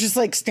Edward just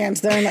like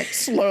stands there and like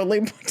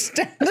slowly puts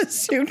down the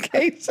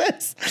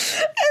suitcases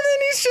and then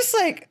he's just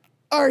like,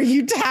 are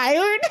you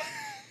tired?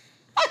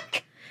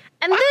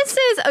 And this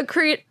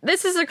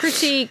is a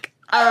critique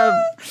of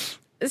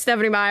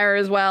Stephenie Meyer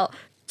as well.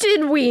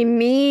 Did we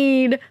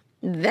need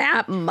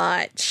that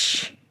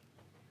much?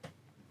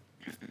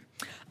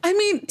 I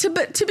mean,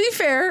 to be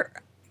fair,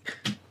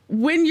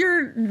 when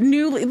you're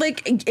newly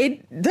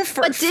the first,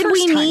 But did first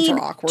we times need are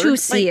awkward. to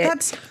see Like, it?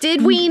 that's-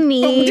 Did we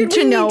need did we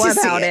to need know to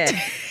see about it? it?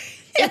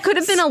 It could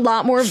have been a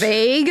lot more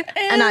vague,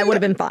 and I would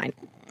have been fine.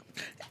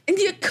 And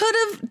you could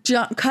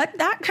have cut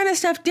that kind of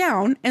stuff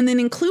down and then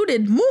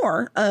included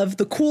more of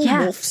the cool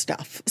wolf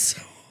stuff.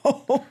 So,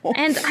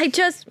 And I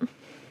just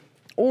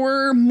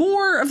or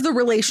more of the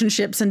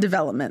relationships and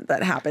development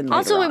that happened later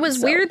also it on,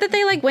 was so. weird that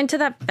they like went to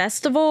that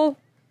festival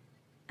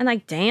and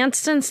like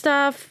danced and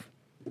stuff.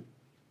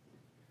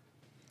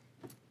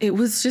 It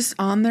was just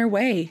on their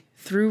way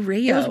through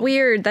Rio. It was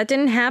weird. That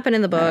didn't happen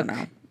in the I book. don't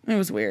know. It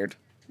was weird.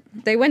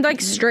 They went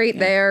like straight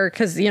there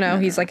because, you know,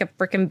 he's like a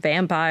freaking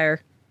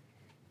vampire.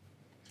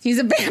 He's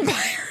a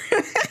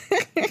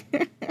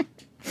vampire.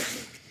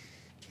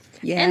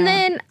 Yeah. And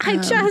then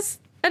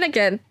and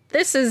again,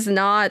 this is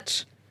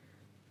not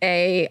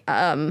a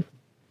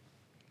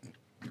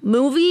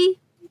movie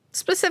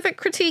specific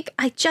critique.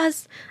 I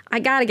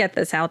gotta get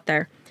this out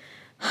there.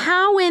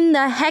 How in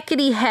the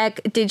heckity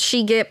heck did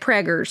she get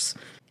preggers?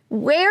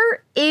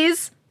 Where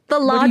is the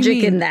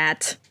logic in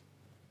that?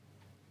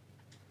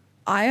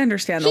 I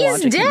understand the He's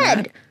logic in dead.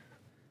 that.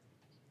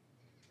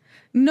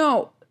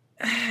 No,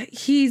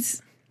 he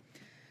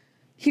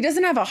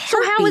doesn't have a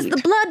heartbeat. So how is the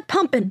blood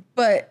pumping?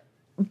 But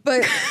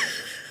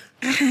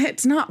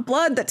it's not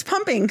blood that's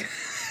pumping.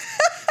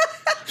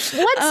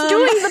 What's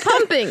doing the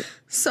pumping?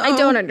 So I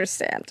don't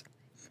understand.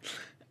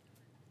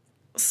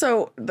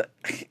 So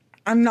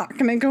I'm not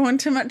going to go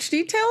into much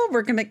detail.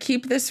 We're going to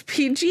keep this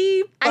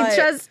PG.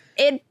 But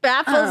It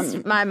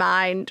baffles my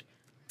mind.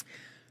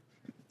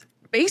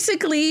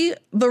 basically,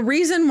 the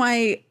reason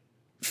why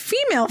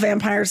female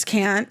vampires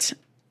can't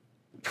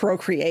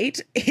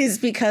procreate is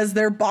because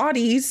their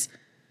bodies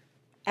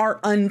are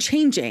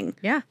unchanging.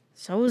 Yeah.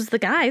 So is the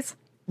guys.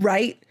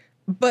 Right?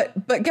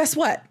 But guess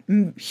what?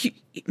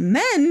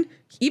 Men,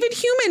 even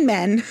human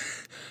men,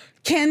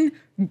 can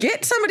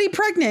get somebody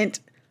pregnant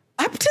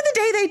up to the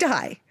day they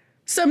die.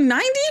 Some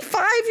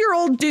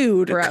 95-year-old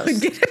dude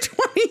could get a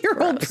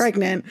 20-year-old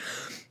pregnant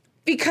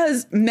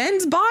because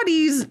men's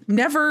bodies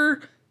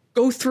never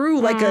go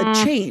through like a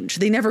change.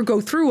 They never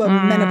go through a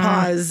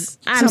menopause.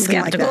 I'm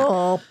something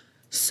skeptical. Like that.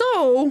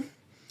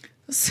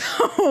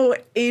 So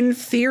in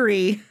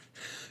theory,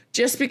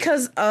 just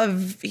because a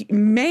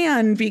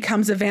man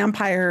becomes a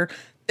vampire,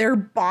 their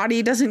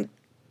body doesn't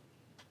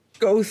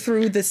go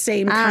through the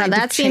same kind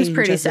that of seems change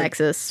pretty as a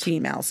sexist.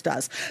 females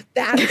does.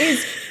 That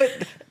is,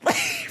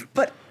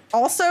 but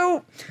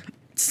also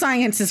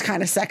science is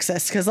kind of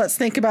sexist because let's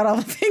think about all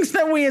the things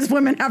that we as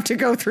women have to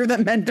go through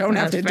that men don't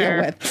have to deal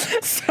with.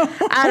 So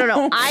I don't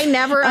know. I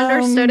never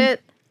understood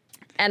it.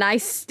 and I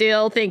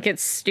still think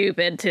it's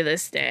stupid to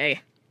this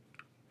day.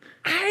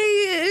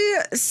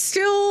 I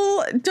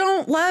still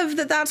don't love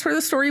that that's where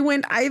the story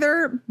went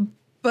either,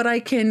 but I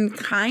can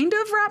kind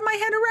of wrap my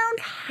head around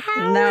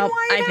how and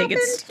why it think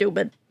it's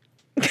stupid.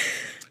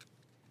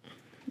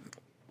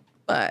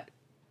 But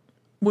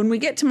when we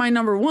get to my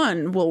number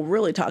one, we'll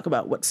really talk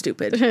about what's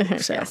stupid.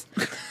 So. Yes.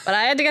 But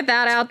I had to get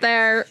that out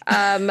there.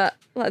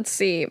 Let's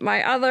see.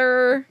 My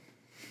other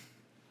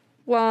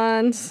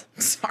ones.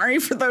 Sorry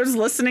for those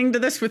listening to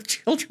this with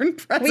children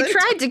present. We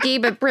tried to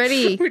keep it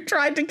pretty. We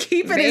tried to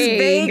keep it as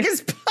vague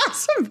as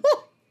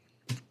possible.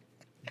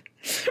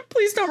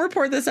 Please don't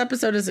report this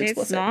episode as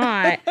explicit. It's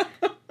not.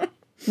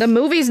 The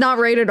movie's not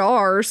rated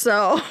R,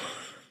 so.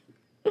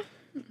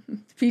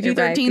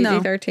 PG-13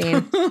 though.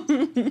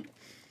 PG-13.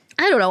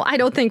 I don't know. I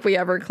don't think we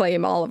ever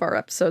claim all of our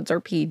episodes are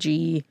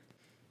PG.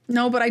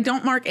 No, but I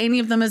don't mark any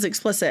of them as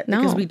explicit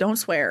because we don't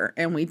swear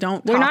and we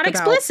don't. We're not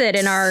explicit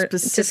in our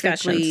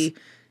discussions.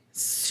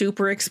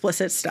 Super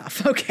explicit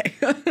stuff. Okay.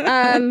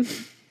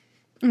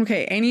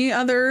 Okay. Any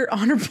other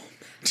honorable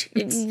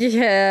mentions?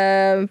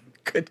 Yeah.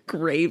 Good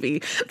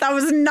gravy. That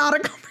was not a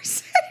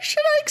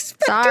conversation I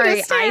expected.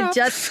 Sorry, I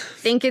just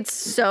think it's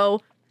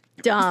so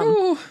dumb,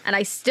 Ooh. And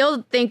I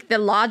still think the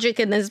logic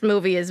in this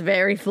movie is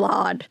very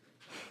flawed.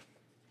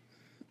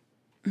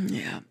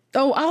 Yeah.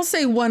 Oh, I'll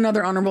say one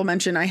other honorable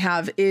mention I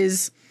have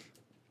is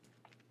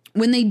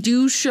when they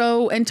do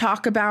show and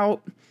talk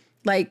about,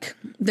 like,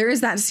 there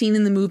is that scene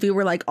in the movie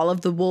where, like, all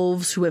of the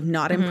wolves who have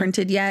not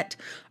imprinted yet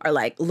are,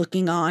 like,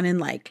 looking on and,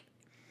 like,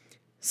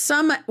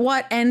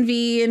 somewhat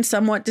envy and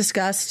somewhat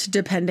disgust,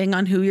 depending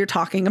on who you're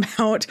talking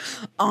about,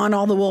 on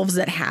all the wolves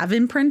that have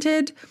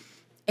imprinted.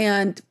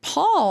 And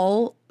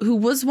Paul, who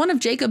was one of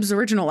Jacob's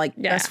original, like,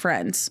 best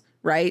friends,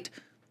 right?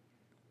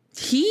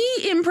 He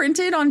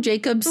imprinted on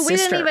Jacob's sister. We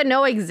didn't even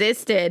know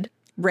existed.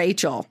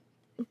 Rachel.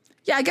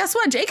 Yeah, guess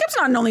what? Jacob's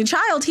not an only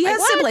child. He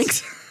has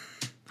siblings.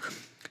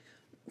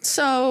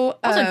 So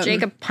also,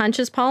 Jacob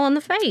punches Paul in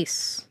the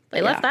face.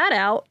 They left that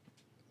out.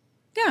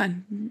 Yeah,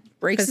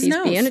 breaks his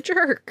nose. He's being a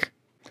jerk.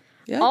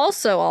 Yep.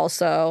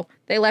 Also,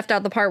 they left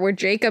out the part where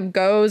Jacob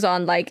goes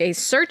on like a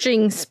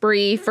searching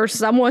spree for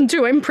someone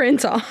to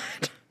imprint on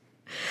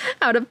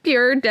out of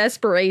pure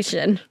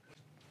desperation.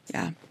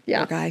 Yeah.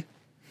 Poor guy.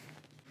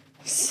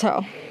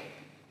 So,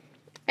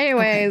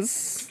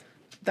 anyways,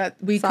 that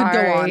we could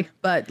go on,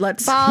 but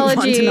let's move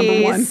on to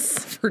number one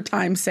for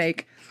time's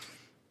sake.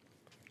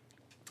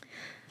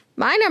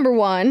 My number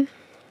one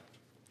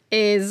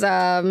is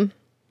let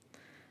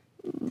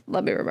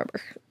me remember.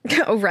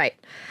 Oh, right.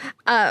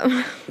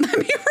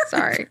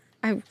 Sorry.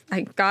 I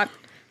got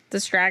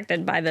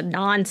distracted by the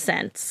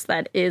nonsense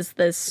that is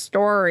this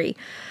story.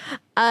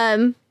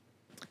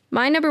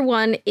 My number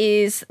one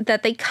is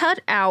that they cut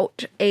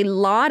out a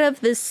lot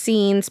of the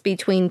scenes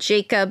between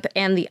Jacob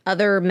and the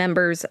other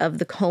members of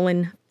the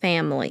Cohen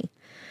family.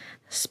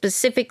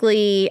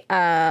 Specifically,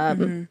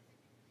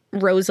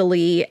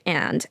 Rosalie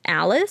and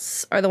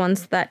Alice are the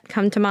ones that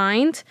come to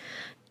mind.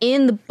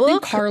 In the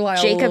book,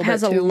 Jacob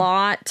has a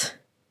lot...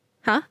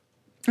 Huh?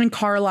 And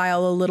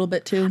Carlisle a little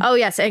bit too. Oh,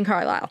 yes, and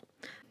Carlisle.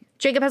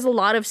 Jacob has a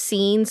lot of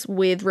scenes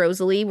with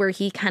Rosalie where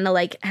he kind of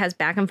like has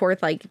back and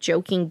forth like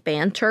joking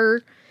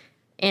banter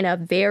in a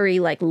very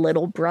like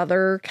little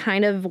brother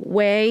kind of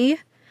way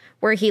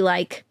where he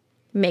like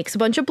makes a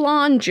bunch of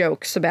blonde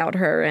jokes about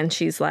her and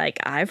she's like,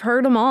 I've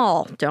heard them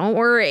all, don't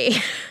worry.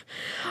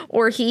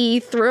 Or he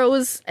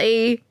throws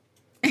a...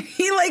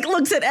 He like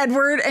looks at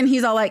Edward and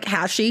he's all like,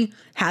 has she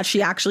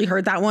actually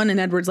heard that one? And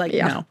Edward's like,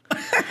 no.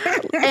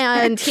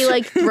 And he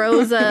like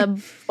throws a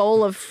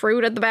bowl of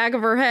fruit at the back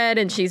of her head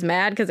and she's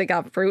mad because it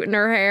got fruit in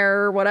her hair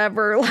or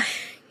whatever.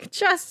 Like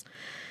just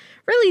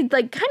really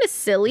like kind of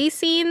silly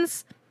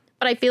scenes.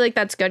 But I feel like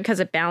that's good because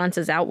it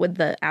balances out with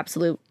the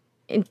absolute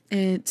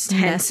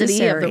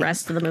intensity of the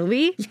rest of the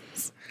movie.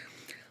 Yes.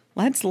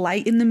 Let's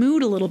lighten the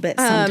mood a little bit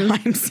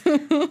sometimes.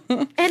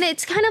 And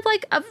it's kind of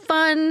like a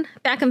fun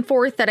back and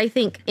forth that I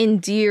think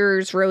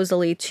endears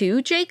Rosalie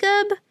to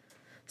Jacob.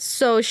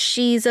 So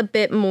she's a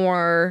bit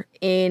more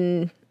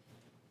in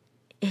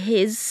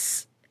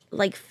his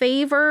like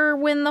favor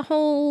when the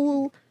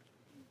whole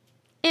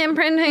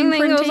imprinting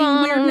thing goes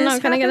on. I'm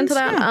not going to get into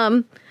that.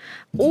 Yeah.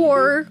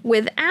 Or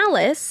with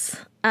Alice,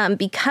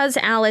 because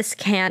Alice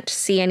can't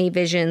see any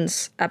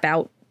visions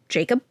about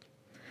Jacob,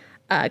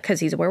 because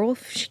he's a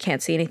werewolf. She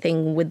can't see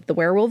anything with the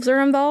werewolves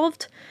are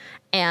involved.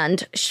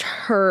 And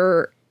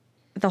the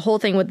whole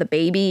thing with the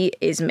baby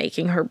is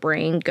making her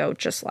brain go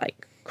just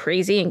like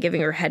crazy and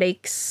giving her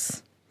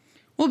headaches.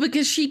 Well,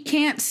 because she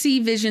can't see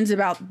visions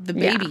about the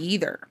baby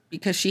either,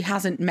 because she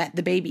hasn't met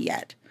the baby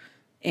yet.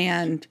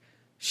 And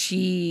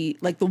she,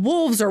 like the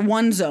wolves are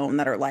one zone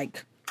that are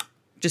like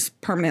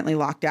just permanently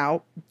locked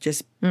out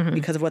just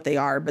because of what they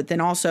are. But then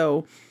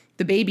also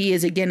the baby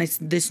is, again, it's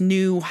this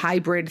new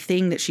hybrid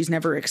thing that she's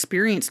never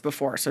experienced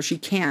before. So she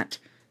can't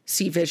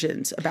see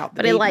visions about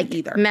the baby either. But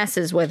it like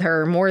messes with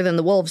her more than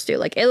the wolves do.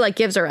 Like it like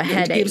gives her a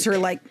headache. It gives her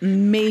like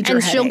major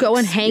and headaches. She'll go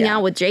and hang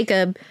out with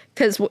Jacob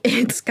because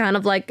it's kind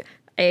of like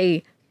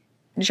a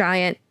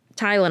giant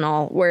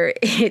Tylenol where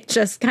it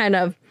just kind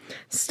of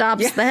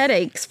stops the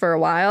headaches for a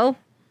while.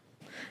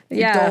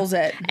 Yeah. Dulls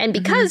it. And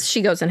because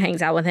she goes and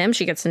hangs out with him,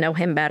 she gets to know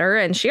him better.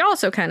 And she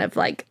also kind of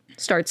like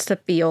starts to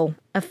feel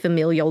a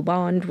familial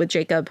bond with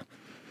Jacob.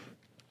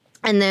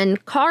 And then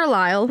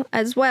Carlisle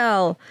as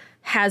well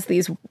has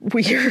these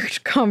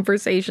weird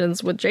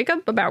conversations with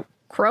Jacob about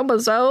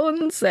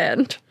chromosomes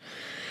and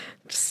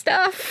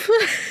stuff.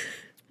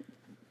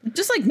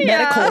 Just like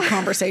medical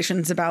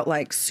conversations about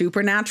like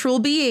supernatural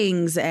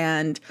beings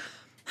and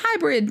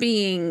hybrid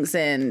beings.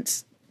 And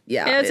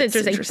it's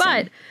interesting.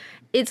 But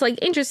it's like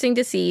interesting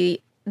to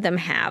see them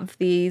have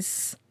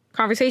these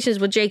conversations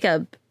with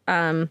Jacob.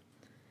 And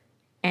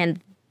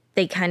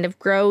they kind of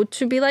grow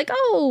to be like,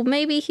 oh,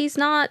 maybe he's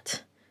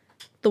not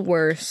the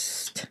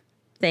worst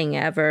thing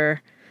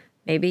ever.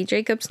 Maybe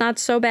Jacob's not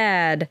so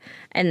bad.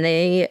 And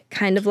they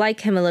kind of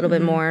like him a little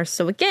bit more.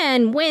 So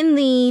again, when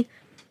the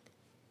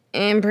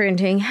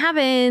imprinting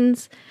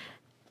happens,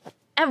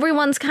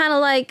 everyone's kind of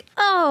like,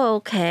 oh,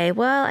 okay,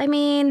 well, I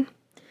mean,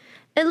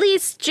 at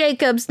least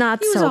Jacob's not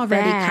he was so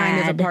already bad.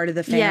 kind of a part of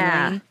the family.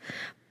 Yeah.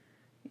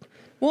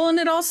 Well, and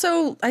it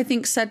also, I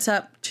think, sets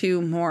up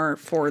to more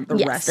for the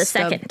rest the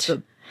second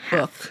of the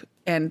book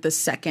and the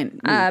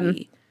second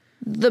movie.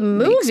 The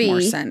movie makes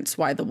more sense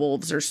why the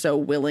wolves are so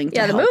willing to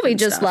help the movie and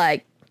just stuff.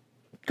 like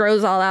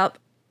throws all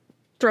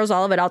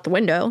of it out the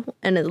window,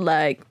 and it's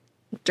like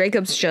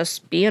Jacob's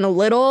just being a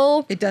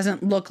little. It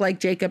doesn't look like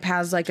Jacob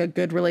has like a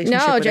good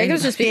relationship. No, with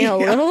Jacob's just being a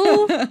anybody.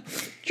 little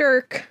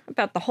jerk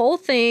about the whole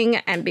thing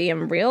and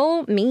being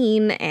real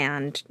mean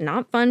and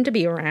not fun to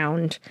be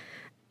around.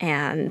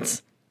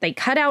 And they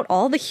cut out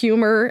all the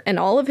humor and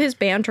all of his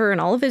banter and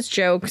all of his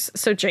jokes.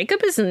 So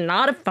Jacob is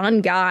not a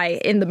fun guy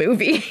in the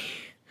movie.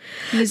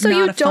 He's so not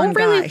you a fun don't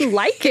really guy.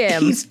 like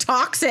him. He's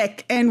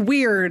toxic and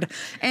weird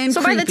and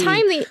so creepy. by the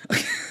time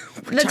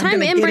the time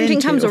gonna get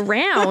imprinting comes into.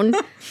 around,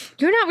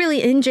 you're not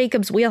really in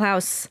Jacob's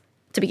wheelhouse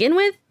to begin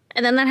with.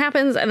 And then that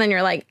happens, and then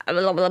you're like,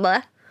 blah, blah,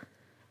 blah,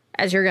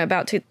 as you're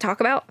about to talk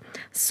about.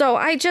 So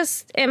I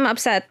just am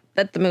upset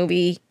that the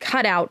movie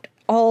cut out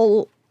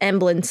all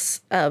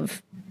semblance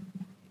of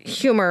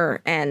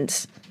humor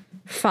and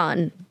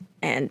fun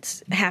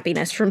and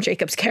happiness from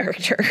Jacob's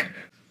character.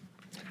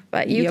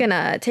 But you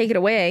can take it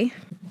away.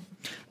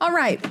 All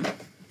right.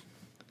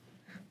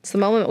 It's the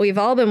moment we've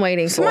all been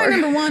waiting So for. my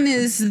number one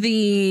is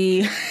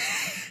the...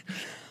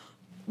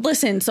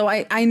 Listen, so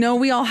I know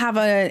we all have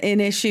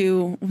an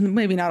issue,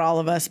 maybe not all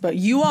of us, but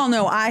you all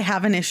know I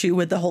have an issue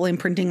with the whole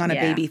imprinting on a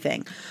baby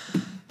thing.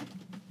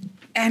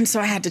 And so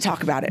I had to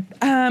talk about it.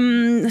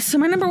 So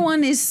my number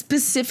one is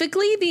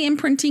specifically the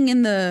imprinting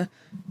in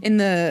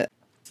the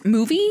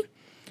movie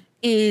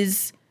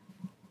is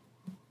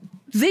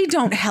they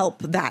don't help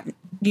that,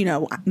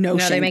 notion No,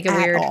 they make it at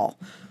weird. all.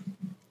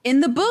 In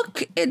the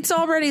book, it's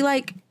already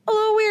like a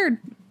little weird,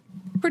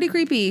 pretty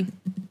creepy.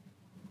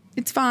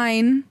 It's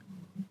fine.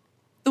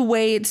 The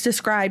way it's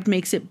described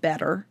makes it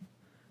better,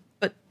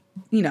 but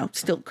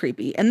still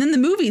creepy. And then the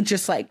movie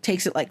just like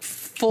takes it like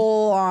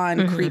full on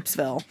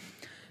Creepsville,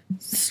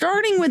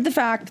 starting with the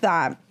fact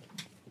that,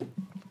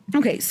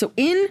 okay, so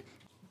in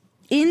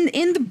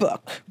the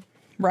book,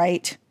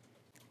 right,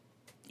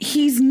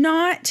 he's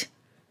not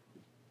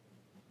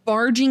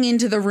barging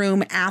into the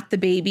room at the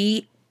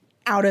baby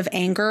out of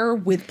anger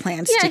with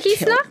plans to kill. Yeah,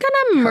 he's not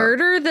gonna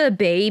murder the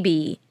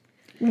baby.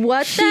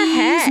 What the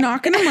heck? He's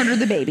not gonna murder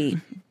the baby.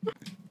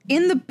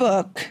 In the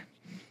book,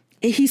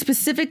 he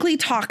specifically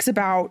talks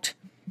about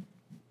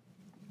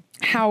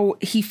how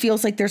he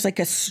feels like there's like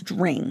a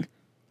string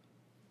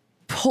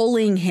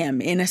pulling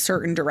him in a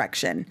certain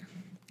direction,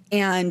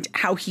 and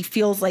how he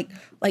feels like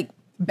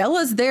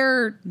Bella's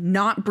there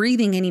not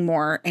breathing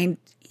anymore, and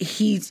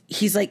he's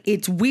like,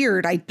 it's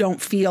weird. I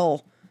don't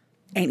feel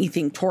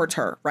anything towards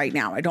her right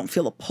now. I don't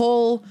feel a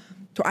pull.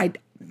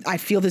 I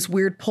feel this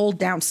weird pull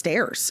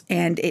downstairs,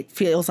 and it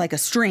feels like a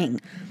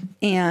string,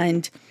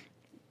 and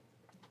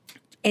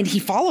he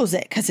follows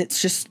it because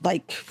it's just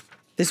like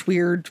this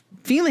weird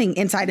feeling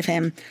inside of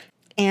him.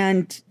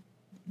 And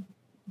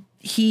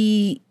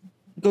he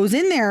goes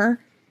in there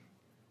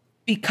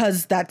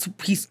because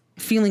he's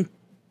feeling,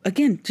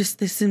 again, just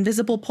this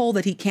invisible pull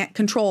that he can't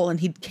control and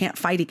he can't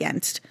fight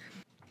against.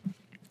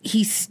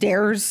 He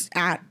stares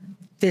at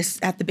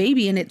the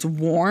baby and its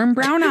warm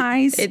brown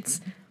eyes.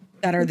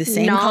 That are the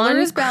same color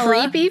as Bella.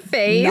 Creepy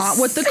face. Not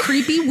what the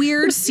creepy,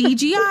 weird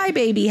CGI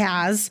baby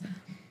has.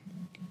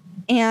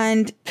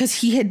 And because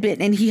he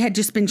had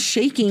just been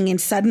shaking, and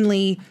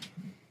suddenly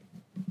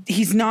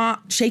he's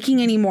not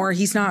shaking anymore.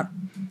 He's not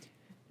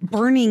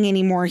burning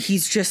anymore.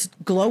 He's just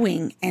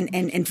glowing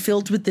and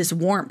filled with this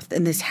warmth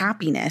and this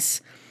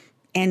happiness.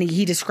 And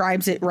he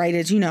describes it right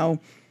as,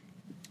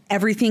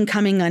 everything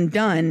coming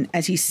undone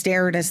as he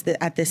stared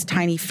at this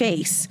tiny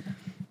face.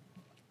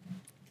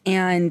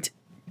 And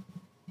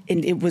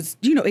it was,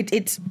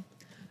 it's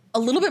a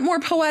little bit more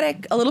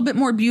poetic, a little bit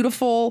more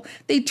beautiful.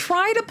 They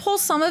try to pull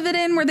some of it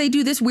in where they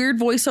do this weird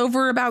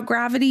voiceover about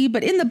gravity,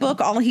 but in the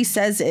book, all he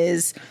says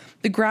is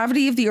The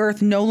gravity of the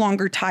earth no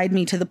longer tied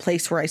me to the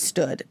place where I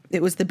stood.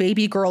 It was the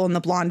baby girl in the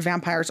blonde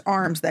vampire's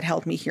arms that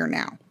held me here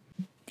now.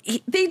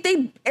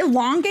 They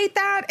elongate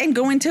that and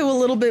go into a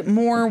little bit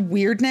more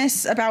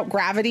weirdness about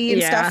gravity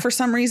and stuff for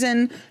some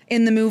reason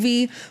in the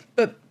movie.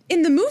 But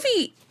in the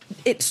movie,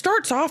 it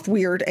starts off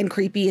weird and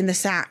creepy in the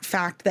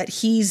fact that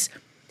he's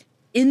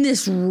in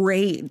this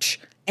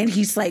rage and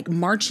he's like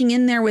marching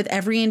in there with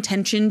every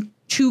intention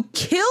to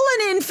kill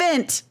an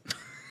infant.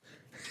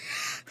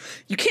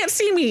 You can't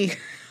see me.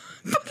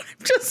 But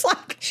I'm just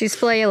like... She's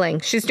flailing.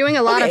 She's doing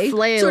a lot of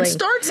flailing. So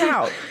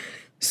it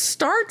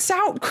starts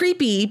out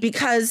creepy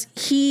because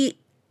he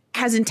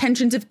has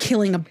intentions of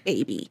killing a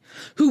baby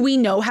who we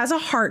know has a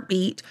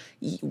heartbeat,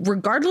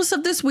 regardless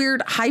of this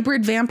weird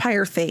hybrid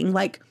vampire thing.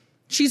 Like,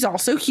 she's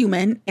also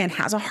human and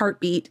has a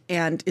heartbeat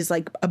and is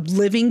like a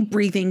living,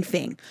 breathing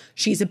thing.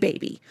 She's a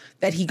baby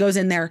that he goes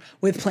in there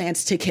with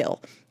plans to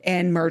kill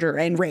and murder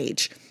and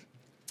rage.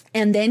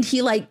 And then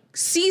he like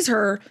sees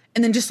her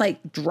and then just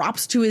like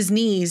drops to his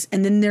knees.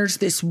 And then there's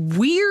this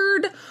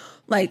weird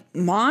like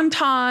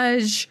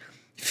montage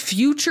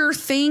future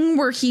thing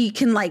where he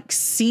can like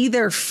see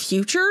their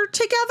future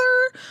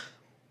together.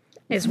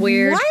 It's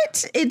weird.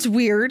 What? It's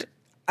weird.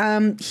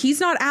 He's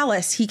not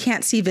Alice. He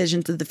can't see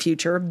visions of the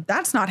future.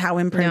 That's not how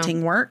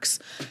imprinting works.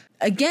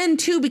 Again,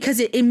 too, because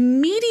it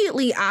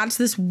immediately adds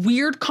this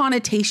weird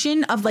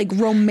connotation of like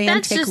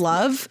romantic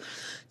love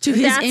to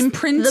his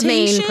imprintation. The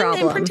main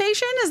problem.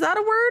 Imprintation, is that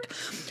a word?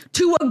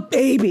 To a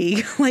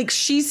baby. Like,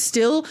 she's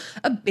still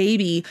a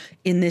baby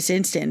in this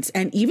instance.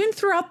 And even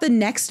throughout the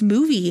next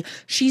movie,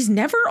 she's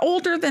never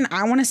older than,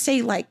 I want to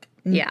say, like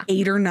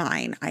 8 or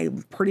 9.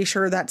 I'm pretty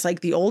sure that's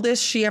like the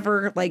oldest she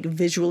ever like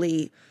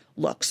visually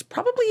looks.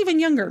 Probably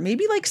even younger,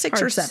 maybe like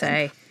 6 or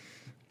 7.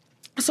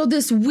 So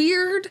this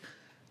weird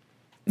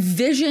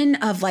vision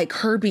of like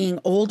her being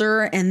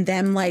older and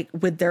them like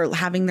with their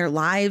having their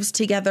lives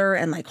together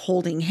and like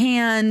holding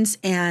hands,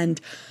 and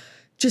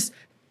just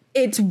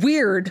it's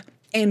weird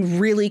and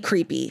really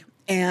creepy.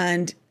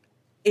 And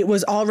it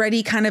was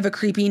already kind of a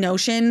creepy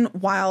notion,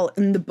 while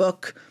in the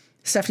book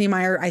Stephenie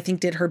Meyer I think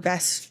did her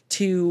best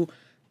to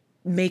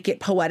make it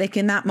poetic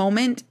in that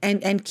moment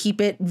and keep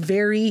it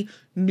very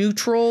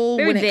neutral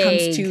when it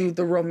comes to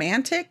the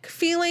romantic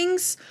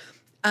feelings.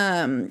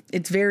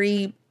 It's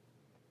very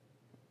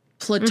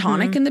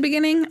platonic in the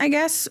beginning, I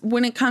guess,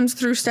 when it comes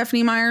through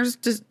Stephenie Meyer's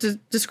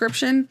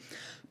description.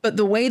 But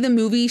the way the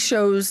movie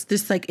shows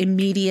this like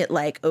immediate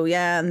like, oh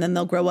yeah, and then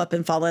they'll grow up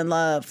and fall in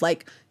love.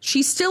 Like,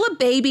 she's still a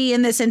baby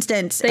in this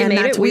instance. And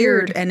that's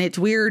weird. And it's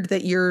weird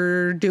that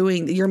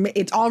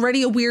it's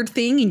already a weird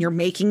thing and you're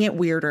making it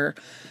weirder.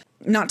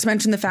 Not to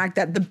mention the fact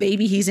that the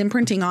baby he's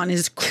imprinting on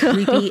is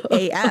creepy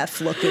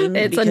AF looking.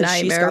 It's a nightmare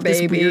she's got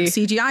baby. This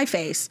weird CGI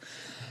face.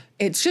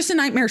 It's just a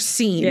nightmare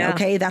scene,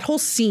 okay? That whole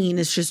scene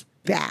is just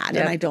bad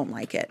and I don't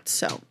like it.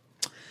 So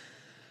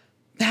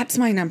that's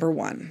my number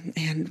 1.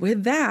 And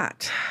with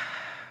that,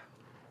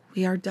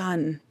 we are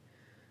done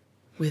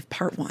with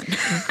part 1.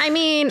 I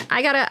mean,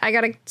 I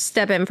gotta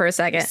step in for a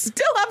second.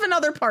 Still have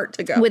another part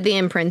to go. With the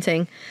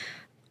imprinting.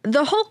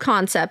 The whole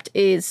concept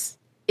is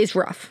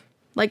rough.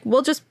 Like,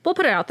 we'll put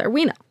it out there.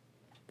 We know.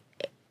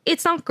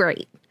 It's not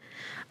great.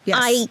 Yes.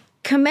 I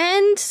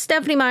commend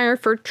Stephenie Meyer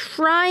for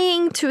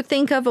trying to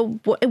think of a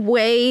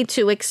way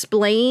to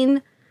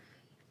explain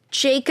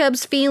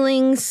Jacob's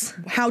feelings.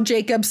 How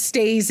Jacob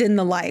stays in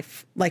the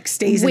life, like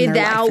stays in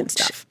their life and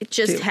stuff. Without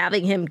just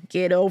having him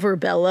get over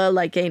Bella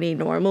like any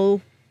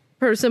normal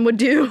person would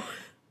do.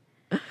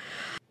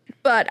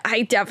 But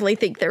I definitely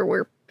think there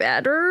were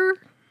better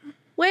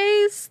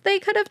ways they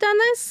could have done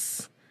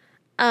this.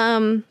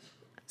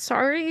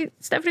 Sorry,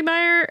 Stephenie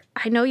Meyer.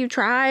 I know you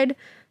tried.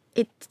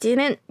 It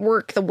didn't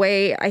work the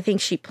way I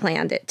think she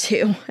planned it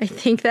to. I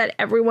think that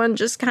everyone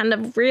just kind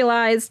of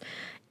realized,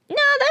 no,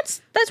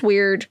 that's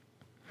weird.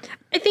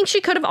 I think she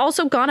could have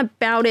also gone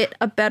about it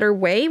a better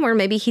way, where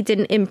maybe he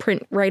didn't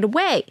imprint right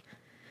away.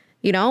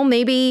 You know,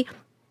 maybe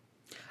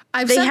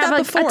I've said that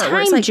before.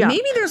 Where it's like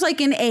maybe there's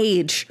like an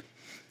age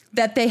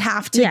that they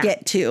have to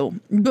get to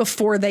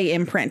before they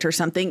imprint or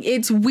something.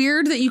 It's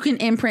weird that you can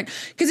imprint,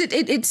 because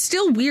it's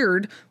still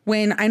weird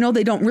when, I know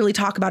they don't really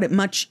talk about it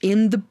much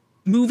in the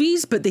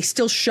movies, but they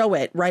still show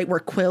it, right? Where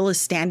Quill is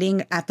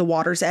standing at the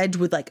water's edge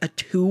with like a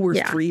 2 or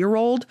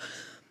 3-year-old.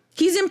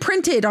 He's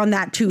imprinted on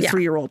that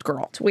 2-3-year-old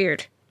girl. It's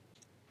weird.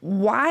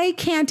 Why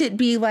can't it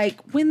be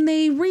like when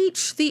they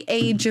reach the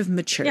age of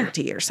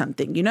maturity or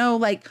something, you know,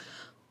 like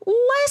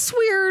less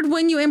weird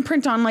when you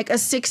imprint on like a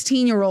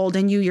 16-year-old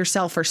and you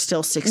yourself are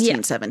still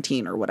 16,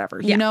 17 or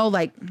whatever, you know,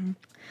 like,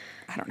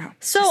 I don't know.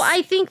 So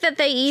I think that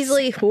they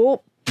easily,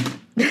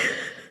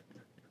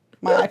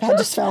 my iPad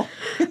just fell.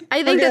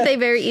 I think that they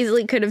very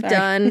easily could have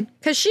done,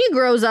 because she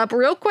grows up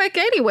real quick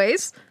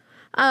anyways.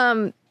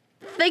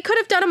 They could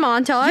have done a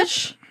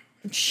montage.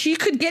 She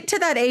could get to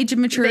that age of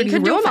maturity. They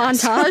could do a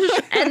montage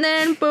and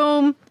then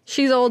boom,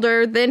 she's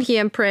older. Then he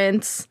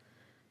imprints,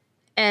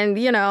 and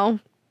you know,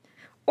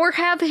 or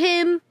have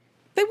him.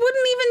 They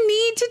wouldn't even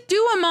need to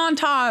do a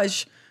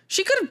montage.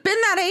 She could have been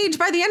that age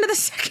by the end of the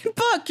second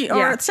book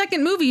or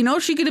second movie. You know,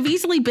 she could have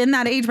easily been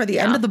that age by the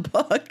end of the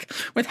book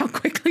with how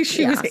quickly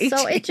she was aging.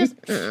 So it just,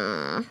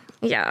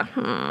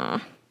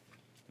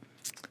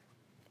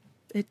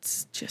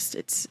 It's just,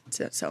 it's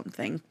its own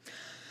thing.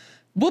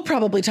 We'll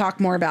probably talk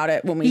more about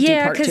it when we do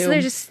part 2. Yeah,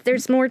 because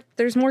there's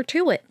more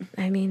to it.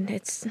 I mean,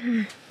 it's,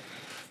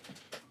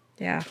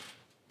 yeah.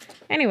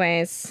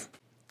 Anyways.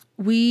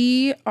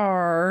 We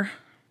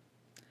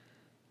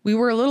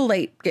were a little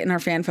late getting our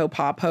Fan Faux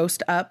Pas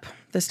post up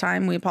this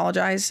time. We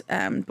apologize.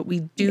 But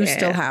we do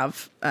still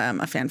have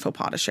a Fan Faux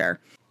Pas to share.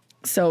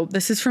 So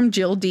this is from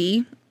Jill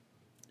D.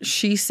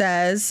 She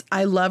says,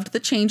 I loved the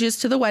changes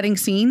to the wedding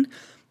scene.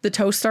 The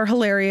toasts are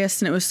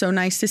hilarious, and it was so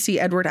nice to see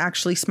Edward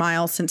actually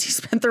smile since he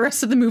spent the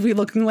rest of the movie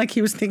looking like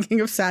he was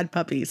thinking of sad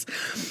puppies.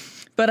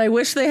 But I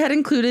wish they had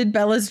included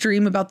Bella's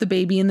dream about the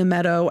baby in the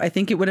meadow. I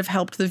think it would have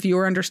helped the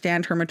viewer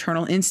understand her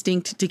maternal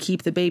instinct to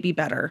keep the baby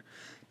better.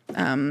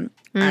 I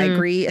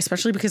agree,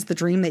 especially because the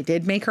dream they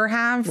did make her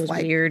have was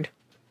weird.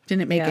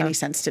 Didn't make any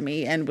sense to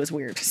me and was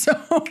weird. So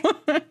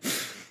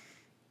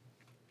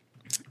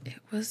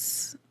it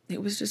was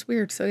just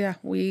weird. So yeah,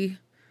 we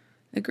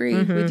agree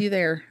with you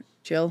there,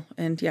 Jill.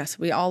 And yes,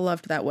 we all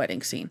loved that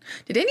wedding scene.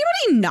 Did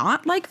anybody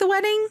not like the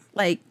wedding?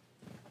 Like,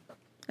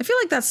 I feel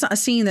like that's a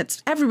scene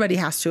that everybody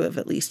has to have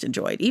at least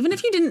enjoyed. Even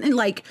if you didn't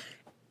like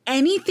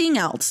anything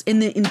else in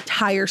the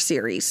entire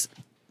series.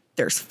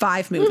 There's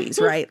 5 movies,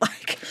 right?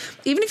 Like,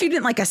 even if you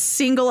didn't like a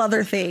single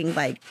other thing,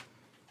 like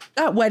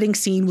that wedding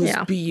scene was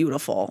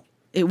beautiful.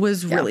 It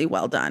was really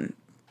well done.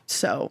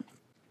 So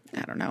I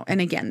don't know. And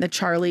again, the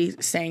Charlie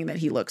saying that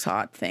he looks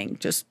hot thing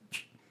just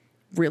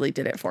really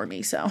did it for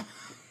me. So,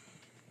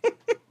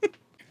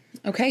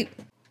 okay.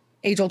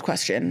 Age old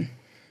question.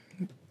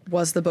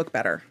 Was the book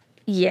better?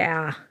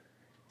 Yeah.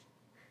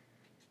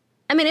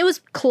 I mean, it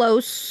was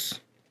close.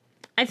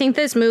 I think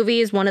this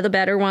movie is one of the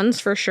better ones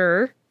for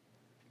sure.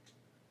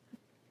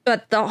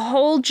 But the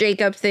whole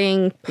Jacob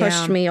thing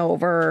pushed me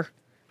over.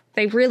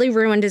 They really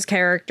ruined his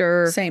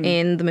character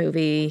in the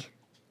movie.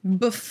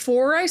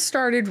 Before I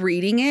started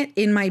reading it,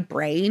 in my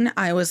brain,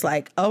 I was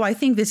like, oh, I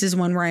think this is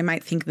one where I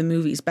might think the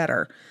movie's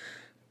better.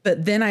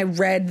 But then I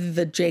read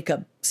the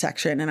Jacob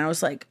section and I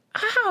was like,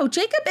 oh,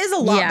 Jacob is a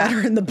lot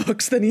better in the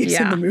books than he is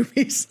in the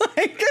movies.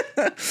 Like,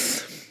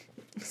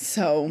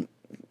 so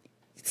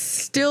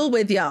still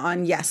with you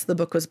on, yes, the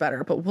book was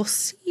better, but we'll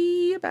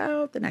see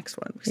about the next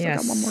one. We still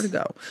got one more to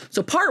go.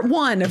 So part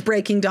 1 of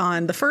Breaking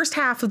Dawn, the first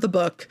half of the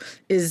book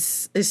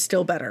is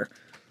still better,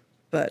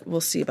 but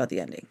we'll see about the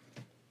ending.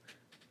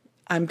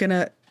 I'm going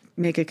to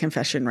make a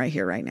confession right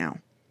here, right now.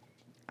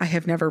 I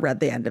have never read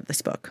the end of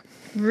this book.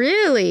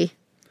 Really?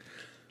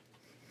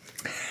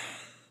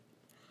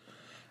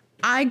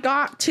 I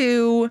got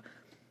to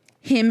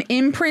him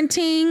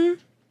imprinting,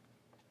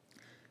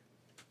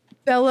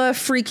 Bella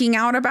freaking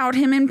out about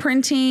him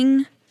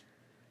imprinting,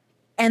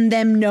 and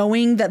them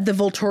knowing that the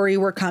Volturi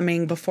were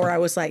coming before I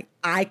was like,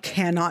 I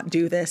cannot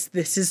do this.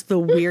 This is the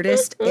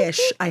weirdest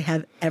ish I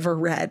have ever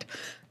read.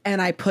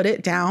 And I put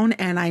it down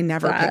and I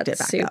never picked it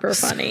back up. That's super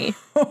funny.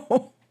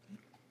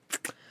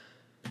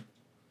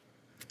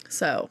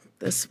 So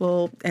this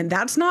will, and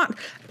that's not,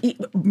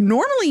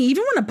 normally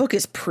even when a book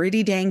is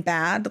pretty dang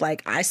bad,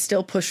 like I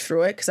still push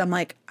through it because I'm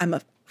like,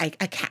 I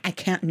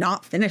can't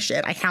not finish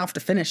it. I have to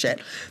finish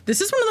it.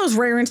 This is one of those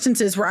rare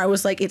instances where I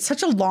was like, it's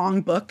such a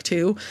long book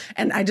too.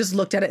 And I just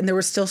looked at it and there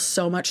was still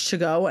so much to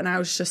go. And I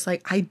was just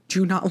like, I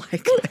do not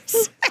like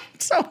this.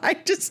 So I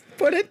just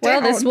put it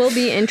down. Well, this will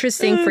be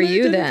interesting for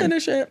you then.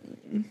 Finish it.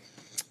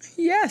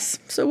 Yes.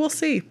 So we'll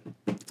see.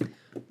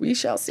 We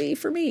shall see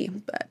for me.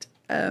 But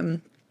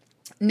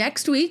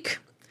next week,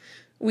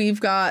 we've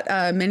got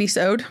a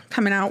mini-sode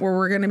coming out where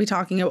we're going to be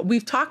talking about,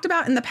 we've talked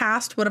about in the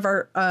past what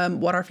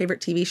our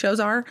favorite TV shows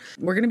are.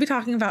 We're going to be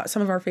talking about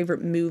some of our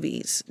favorite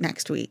movies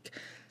next week,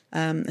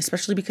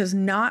 especially because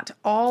not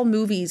all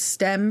movies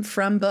stem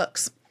from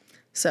books.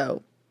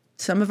 So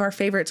some of our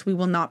favorites we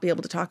will not be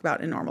able to talk about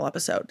in a normal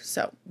episode.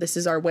 So this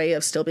is our way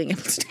of still being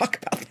able to talk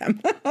about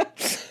them.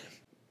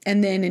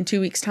 And then in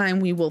 2 weeks' time,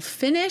 we will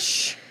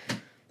finish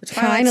the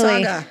Twilight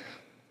Saga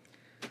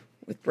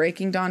with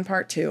Breaking Dawn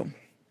Part 2.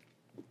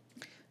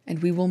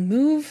 And we will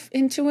move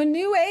into a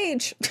new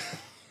age.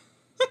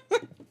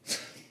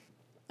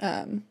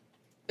 But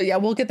yeah,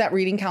 we'll get that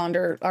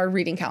our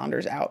reading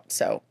calendars out.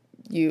 So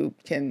you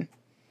can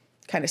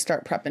kind of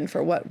start prepping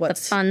for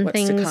what's the fun what's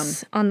things to come.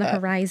 On the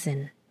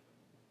horizon.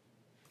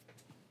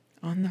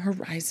 On the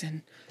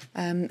horizon.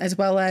 As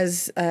well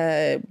as,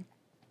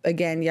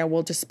 again, yeah,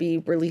 we'll just be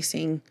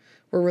releasing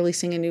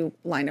a new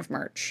line of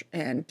merch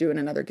and doing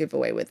another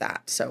giveaway with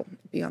that. So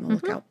be on the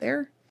lookout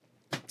there.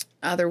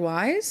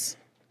 Otherwise,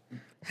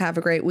 have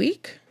a great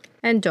week.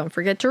 And don't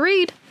forget to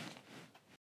read.